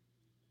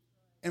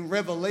 And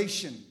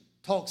Revelation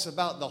talks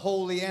about the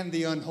holy and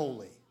the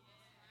unholy.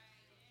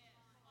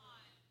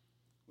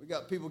 We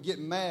got people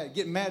getting mad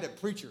at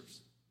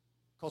preachers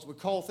because we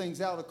call things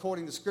out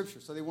according to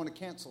Scripture, so they want to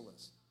cancel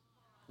us.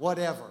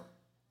 Whatever.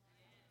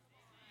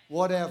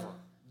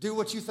 Do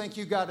what you think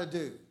you got to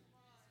do.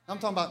 I'm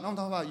talking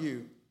about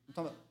you.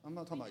 I'm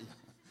not talking about you.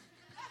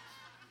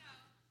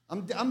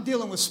 I'm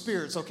dealing with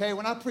spirits, okay?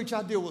 When I preach,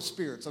 I deal with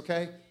spirits,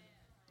 okay?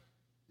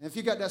 And if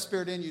you got that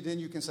spirit in you, then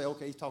you can say,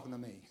 okay, he's talking to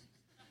me.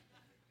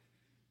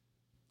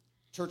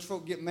 Church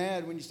folk get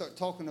mad when you start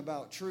talking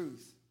about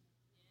truth.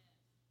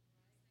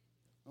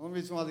 The only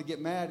reason why they get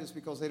mad is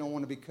because they don't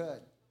want to be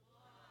cut.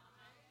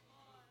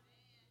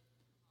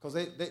 Because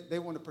they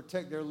want to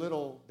protect their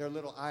little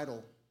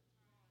idol,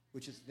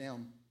 which is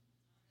them.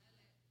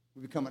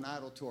 We become an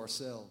idol to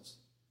ourselves.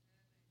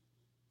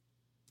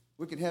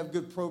 We can have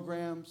good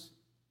programs,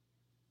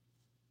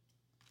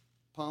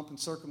 pomp and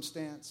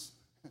circumstance,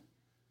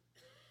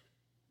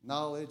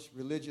 knowledge,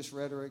 religious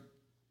rhetoric.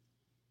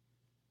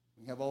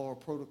 We have all our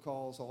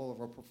protocols, all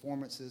of our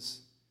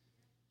performances.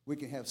 We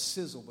can have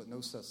sizzle but no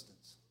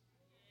substance.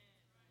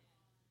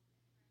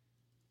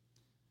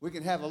 We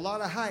can have a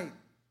lot of hype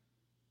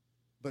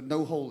but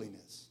no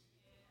holiness.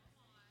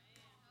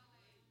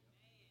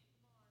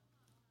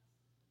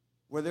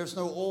 Where there's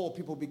no oil,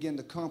 people begin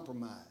to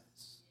compromise.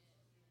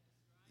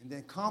 And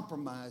then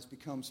compromise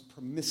becomes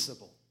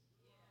permissible.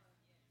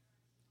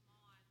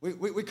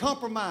 We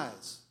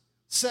compromise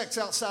sex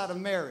outside of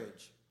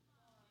marriage.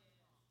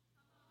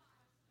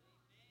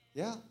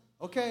 Yeah?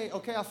 Okay,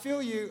 I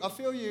feel you.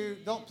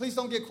 Please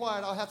don't get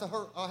quiet. I'll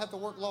have to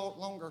work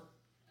longer.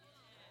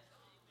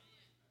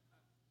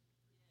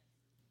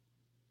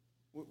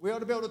 We ought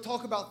to be able to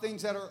talk about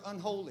things that are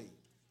unholy.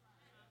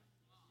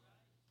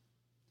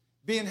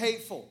 Being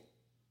hateful.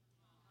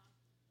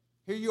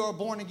 Here you are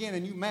born again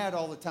and you mad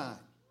all the time.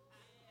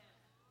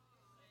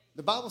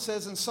 The Bible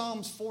says in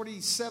Psalms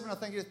 47, I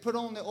think it is, put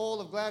on the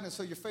oil of gladness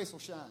so your face will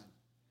shine.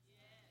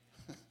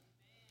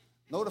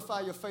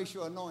 Notify your face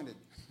you're anointed.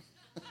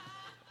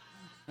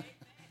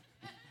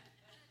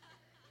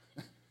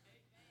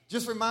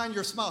 Just remind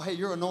your smile, hey,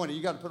 you're anointed.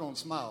 You got to put on a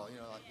smile.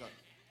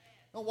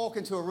 Don't walk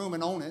into a room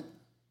and own it.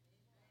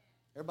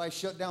 Everybody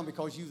shut down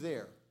because you're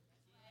there.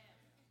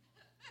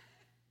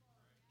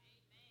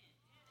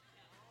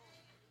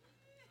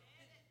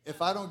 If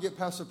I don't get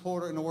Pastor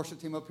Porter and the worship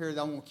team up here, I'm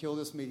going to kill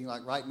this meeting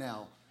like right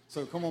now.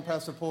 So come on,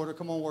 Pastor Porter.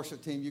 Come on,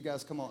 worship team. You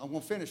guys come on. I'm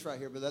going to finish right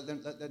here, but let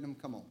them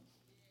come on.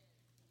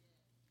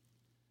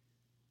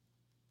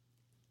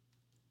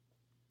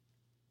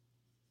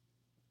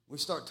 We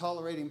start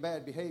tolerating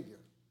bad behavior.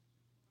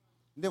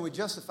 And then we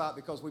justify it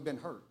because we've been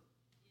hurt.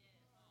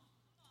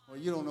 Well,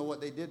 you don't know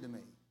what they did to me.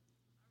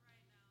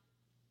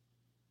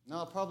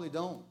 No, I probably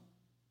don't.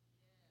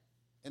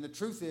 And the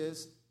truth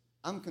is,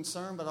 I'm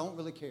concerned, but I don't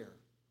really care.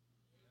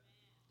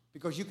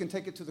 Because you can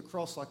take it to the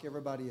cross like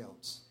everybody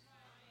else.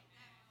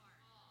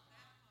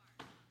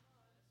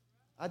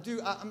 I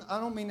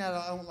don't mean that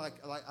I don't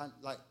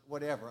like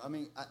whatever. I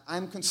mean,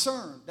 I'm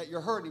concerned that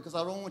you're hurting because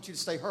I don't want you to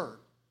stay hurt.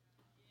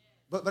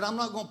 But I'm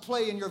not going to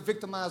play in your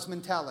victimized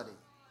mentality.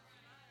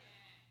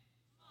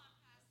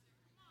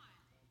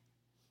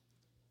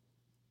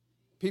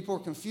 People are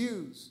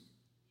confused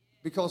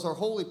because our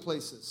holy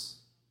places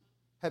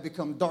have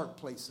become dark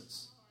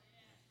places.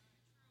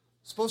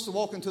 Supposed to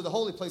walk into the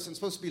holy place and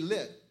supposed to be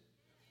lit.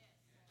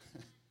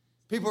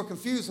 People are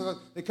confused.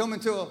 They come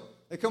into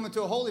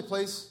a holy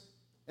place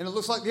and it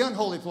looks like the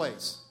unholy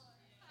place.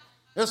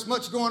 There's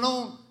much going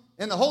on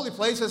in the holy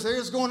place as there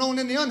is going on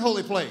in the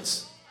unholy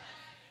place.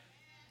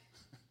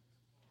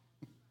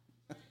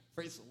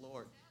 Praise the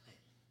Lord.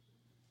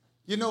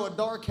 You know, a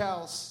dark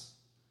house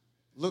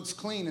looks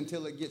clean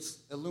until it gets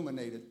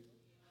illuminated.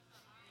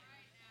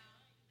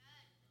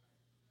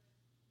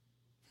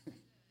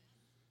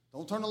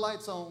 Don't turn the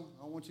lights on.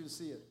 I don't want you to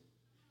see it.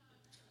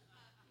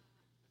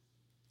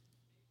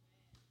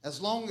 As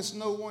long as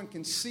no one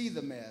can see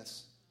the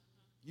mess,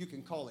 you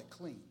can call it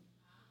clean.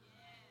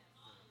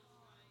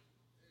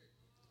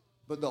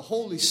 But the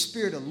Holy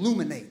Spirit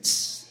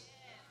illuminates.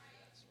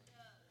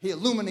 He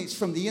illuminates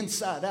from the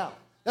inside out.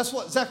 That's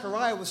what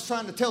Zechariah was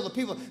trying to tell the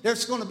people.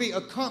 There's going to be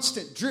a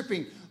constant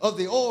dripping of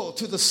the oil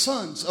to the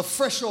sons of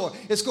fresh oil.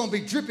 It's going to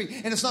be dripping,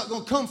 and it's not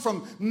going to come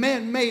from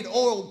man-made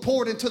oil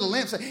poured into the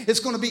lamps. It's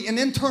going to be an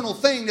internal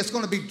thing that's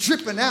going to be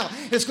dripping out.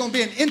 It's going to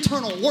be an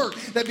internal work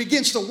that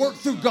begins to work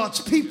through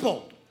God's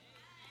people.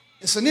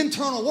 It's an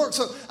internal work.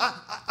 So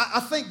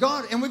I thank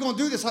God, and we're going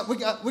to do this. We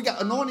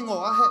got anointing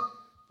oil.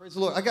 Praise the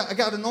Lord. I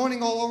got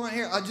anointing oil over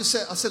here. I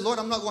said, Lord,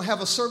 I'm not going to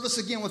have a service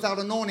again without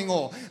anointing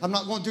oil. I'm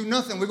not going to do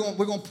nothing. We're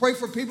going to pray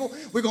for people.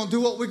 We're going to do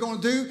what we're going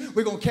to do.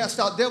 We're going to cast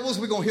out devils.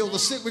 We're going to heal the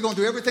sick. We're going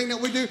to do everything that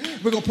we do.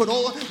 We're going to put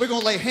oil. We're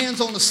going to lay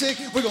hands on the sick.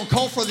 We're going to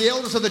call for the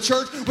elders of the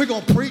church. We're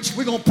going to preach.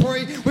 We're going to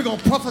pray. We're going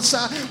to prophesy.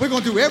 We're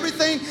going to do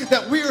everything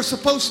that we are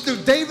supposed to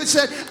do. David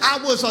said, I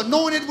was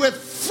anointed with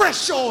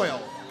fresh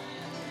oil.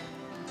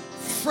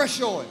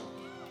 Fresh oil.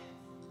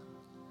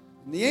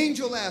 And the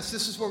angel asked,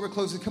 this is where we're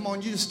closing. Come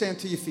on, you just stand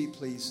to your feet,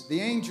 please.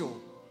 The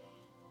angel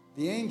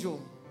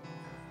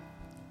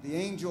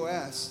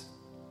asked,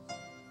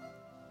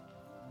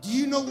 do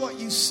you know what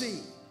you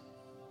see?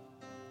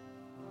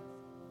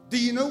 Do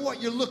you know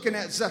what you're looking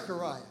at,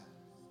 Zechariah?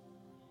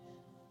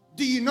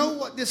 Do you know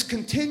what this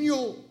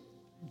continual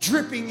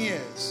dripping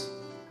is,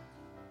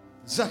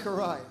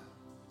 Zechariah?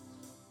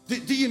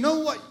 Do you know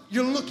what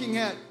you're looking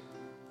at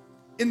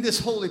in this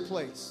holy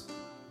place?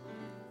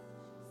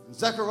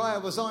 Zechariah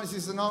was honest.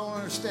 He said, I don't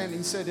understand.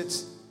 He said,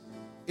 it's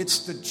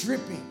the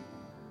dripping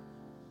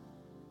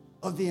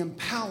of the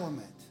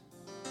empowerment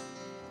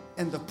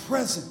and the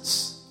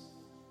presence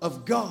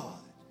of God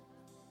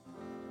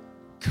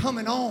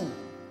coming on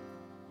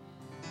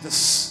the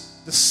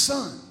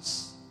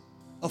sons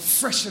of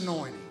fresh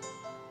anointing.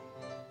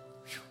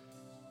 Whew.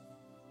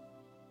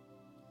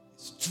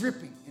 It's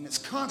dripping and it's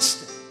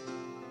constant.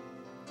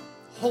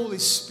 Holy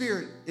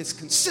Spirit is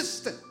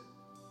consistent.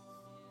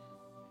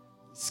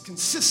 It's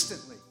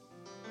consistently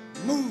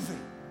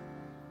moving,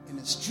 and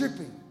it's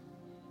dripping.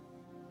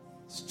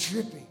 It's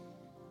dripping.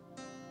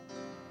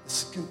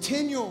 It's a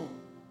continual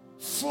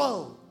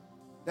flow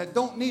that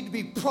don't need to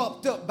be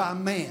propped up by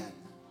man.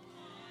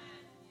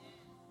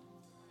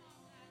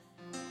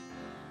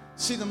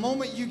 See, the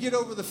moment you get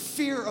over the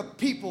fear of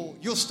people,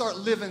 you'll start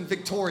living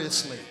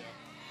victoriously.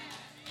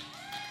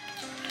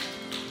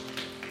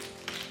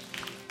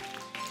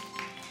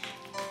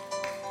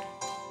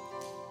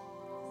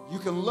 You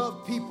can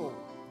love people,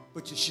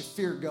 but you should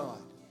fear God.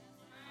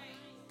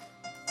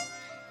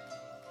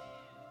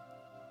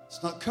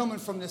 It's not coming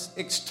from this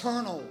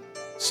external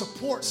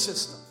support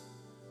system.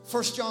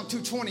 1 John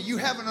 2:20, you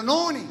have an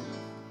anointing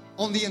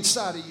on the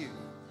inside of you.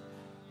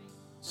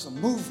 It's a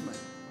movement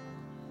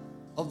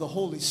of the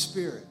Holy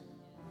Spirit,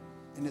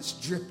 and it's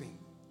dripping.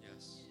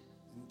 Yes.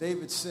 And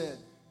David said,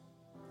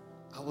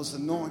 I was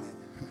anointed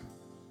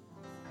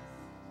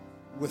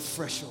with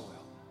fresh oil.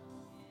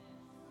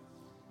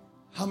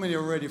 How many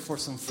are ready for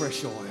some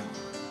fresh oil?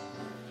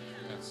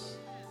 Yes.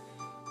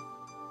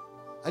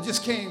 I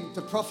just came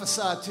to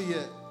prophesy to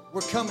you.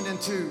 We're coming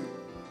into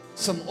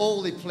some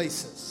oily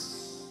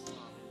places.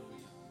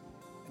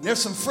 And there's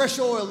some fresh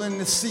oil in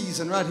this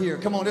season right here.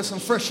 Come on, there's some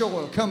fresh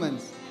oil coming.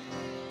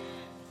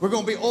 We're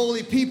going to be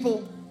oily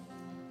people.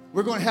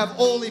 We're going to have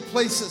oily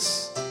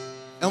places.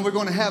 And we're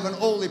going to have an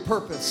oily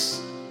purpose.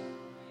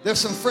 There's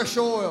some fresh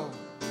oil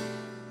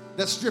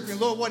that's dripping.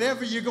 Lord,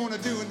 whatever you're going to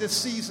do in this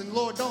season,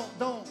 Lord,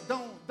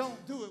 don't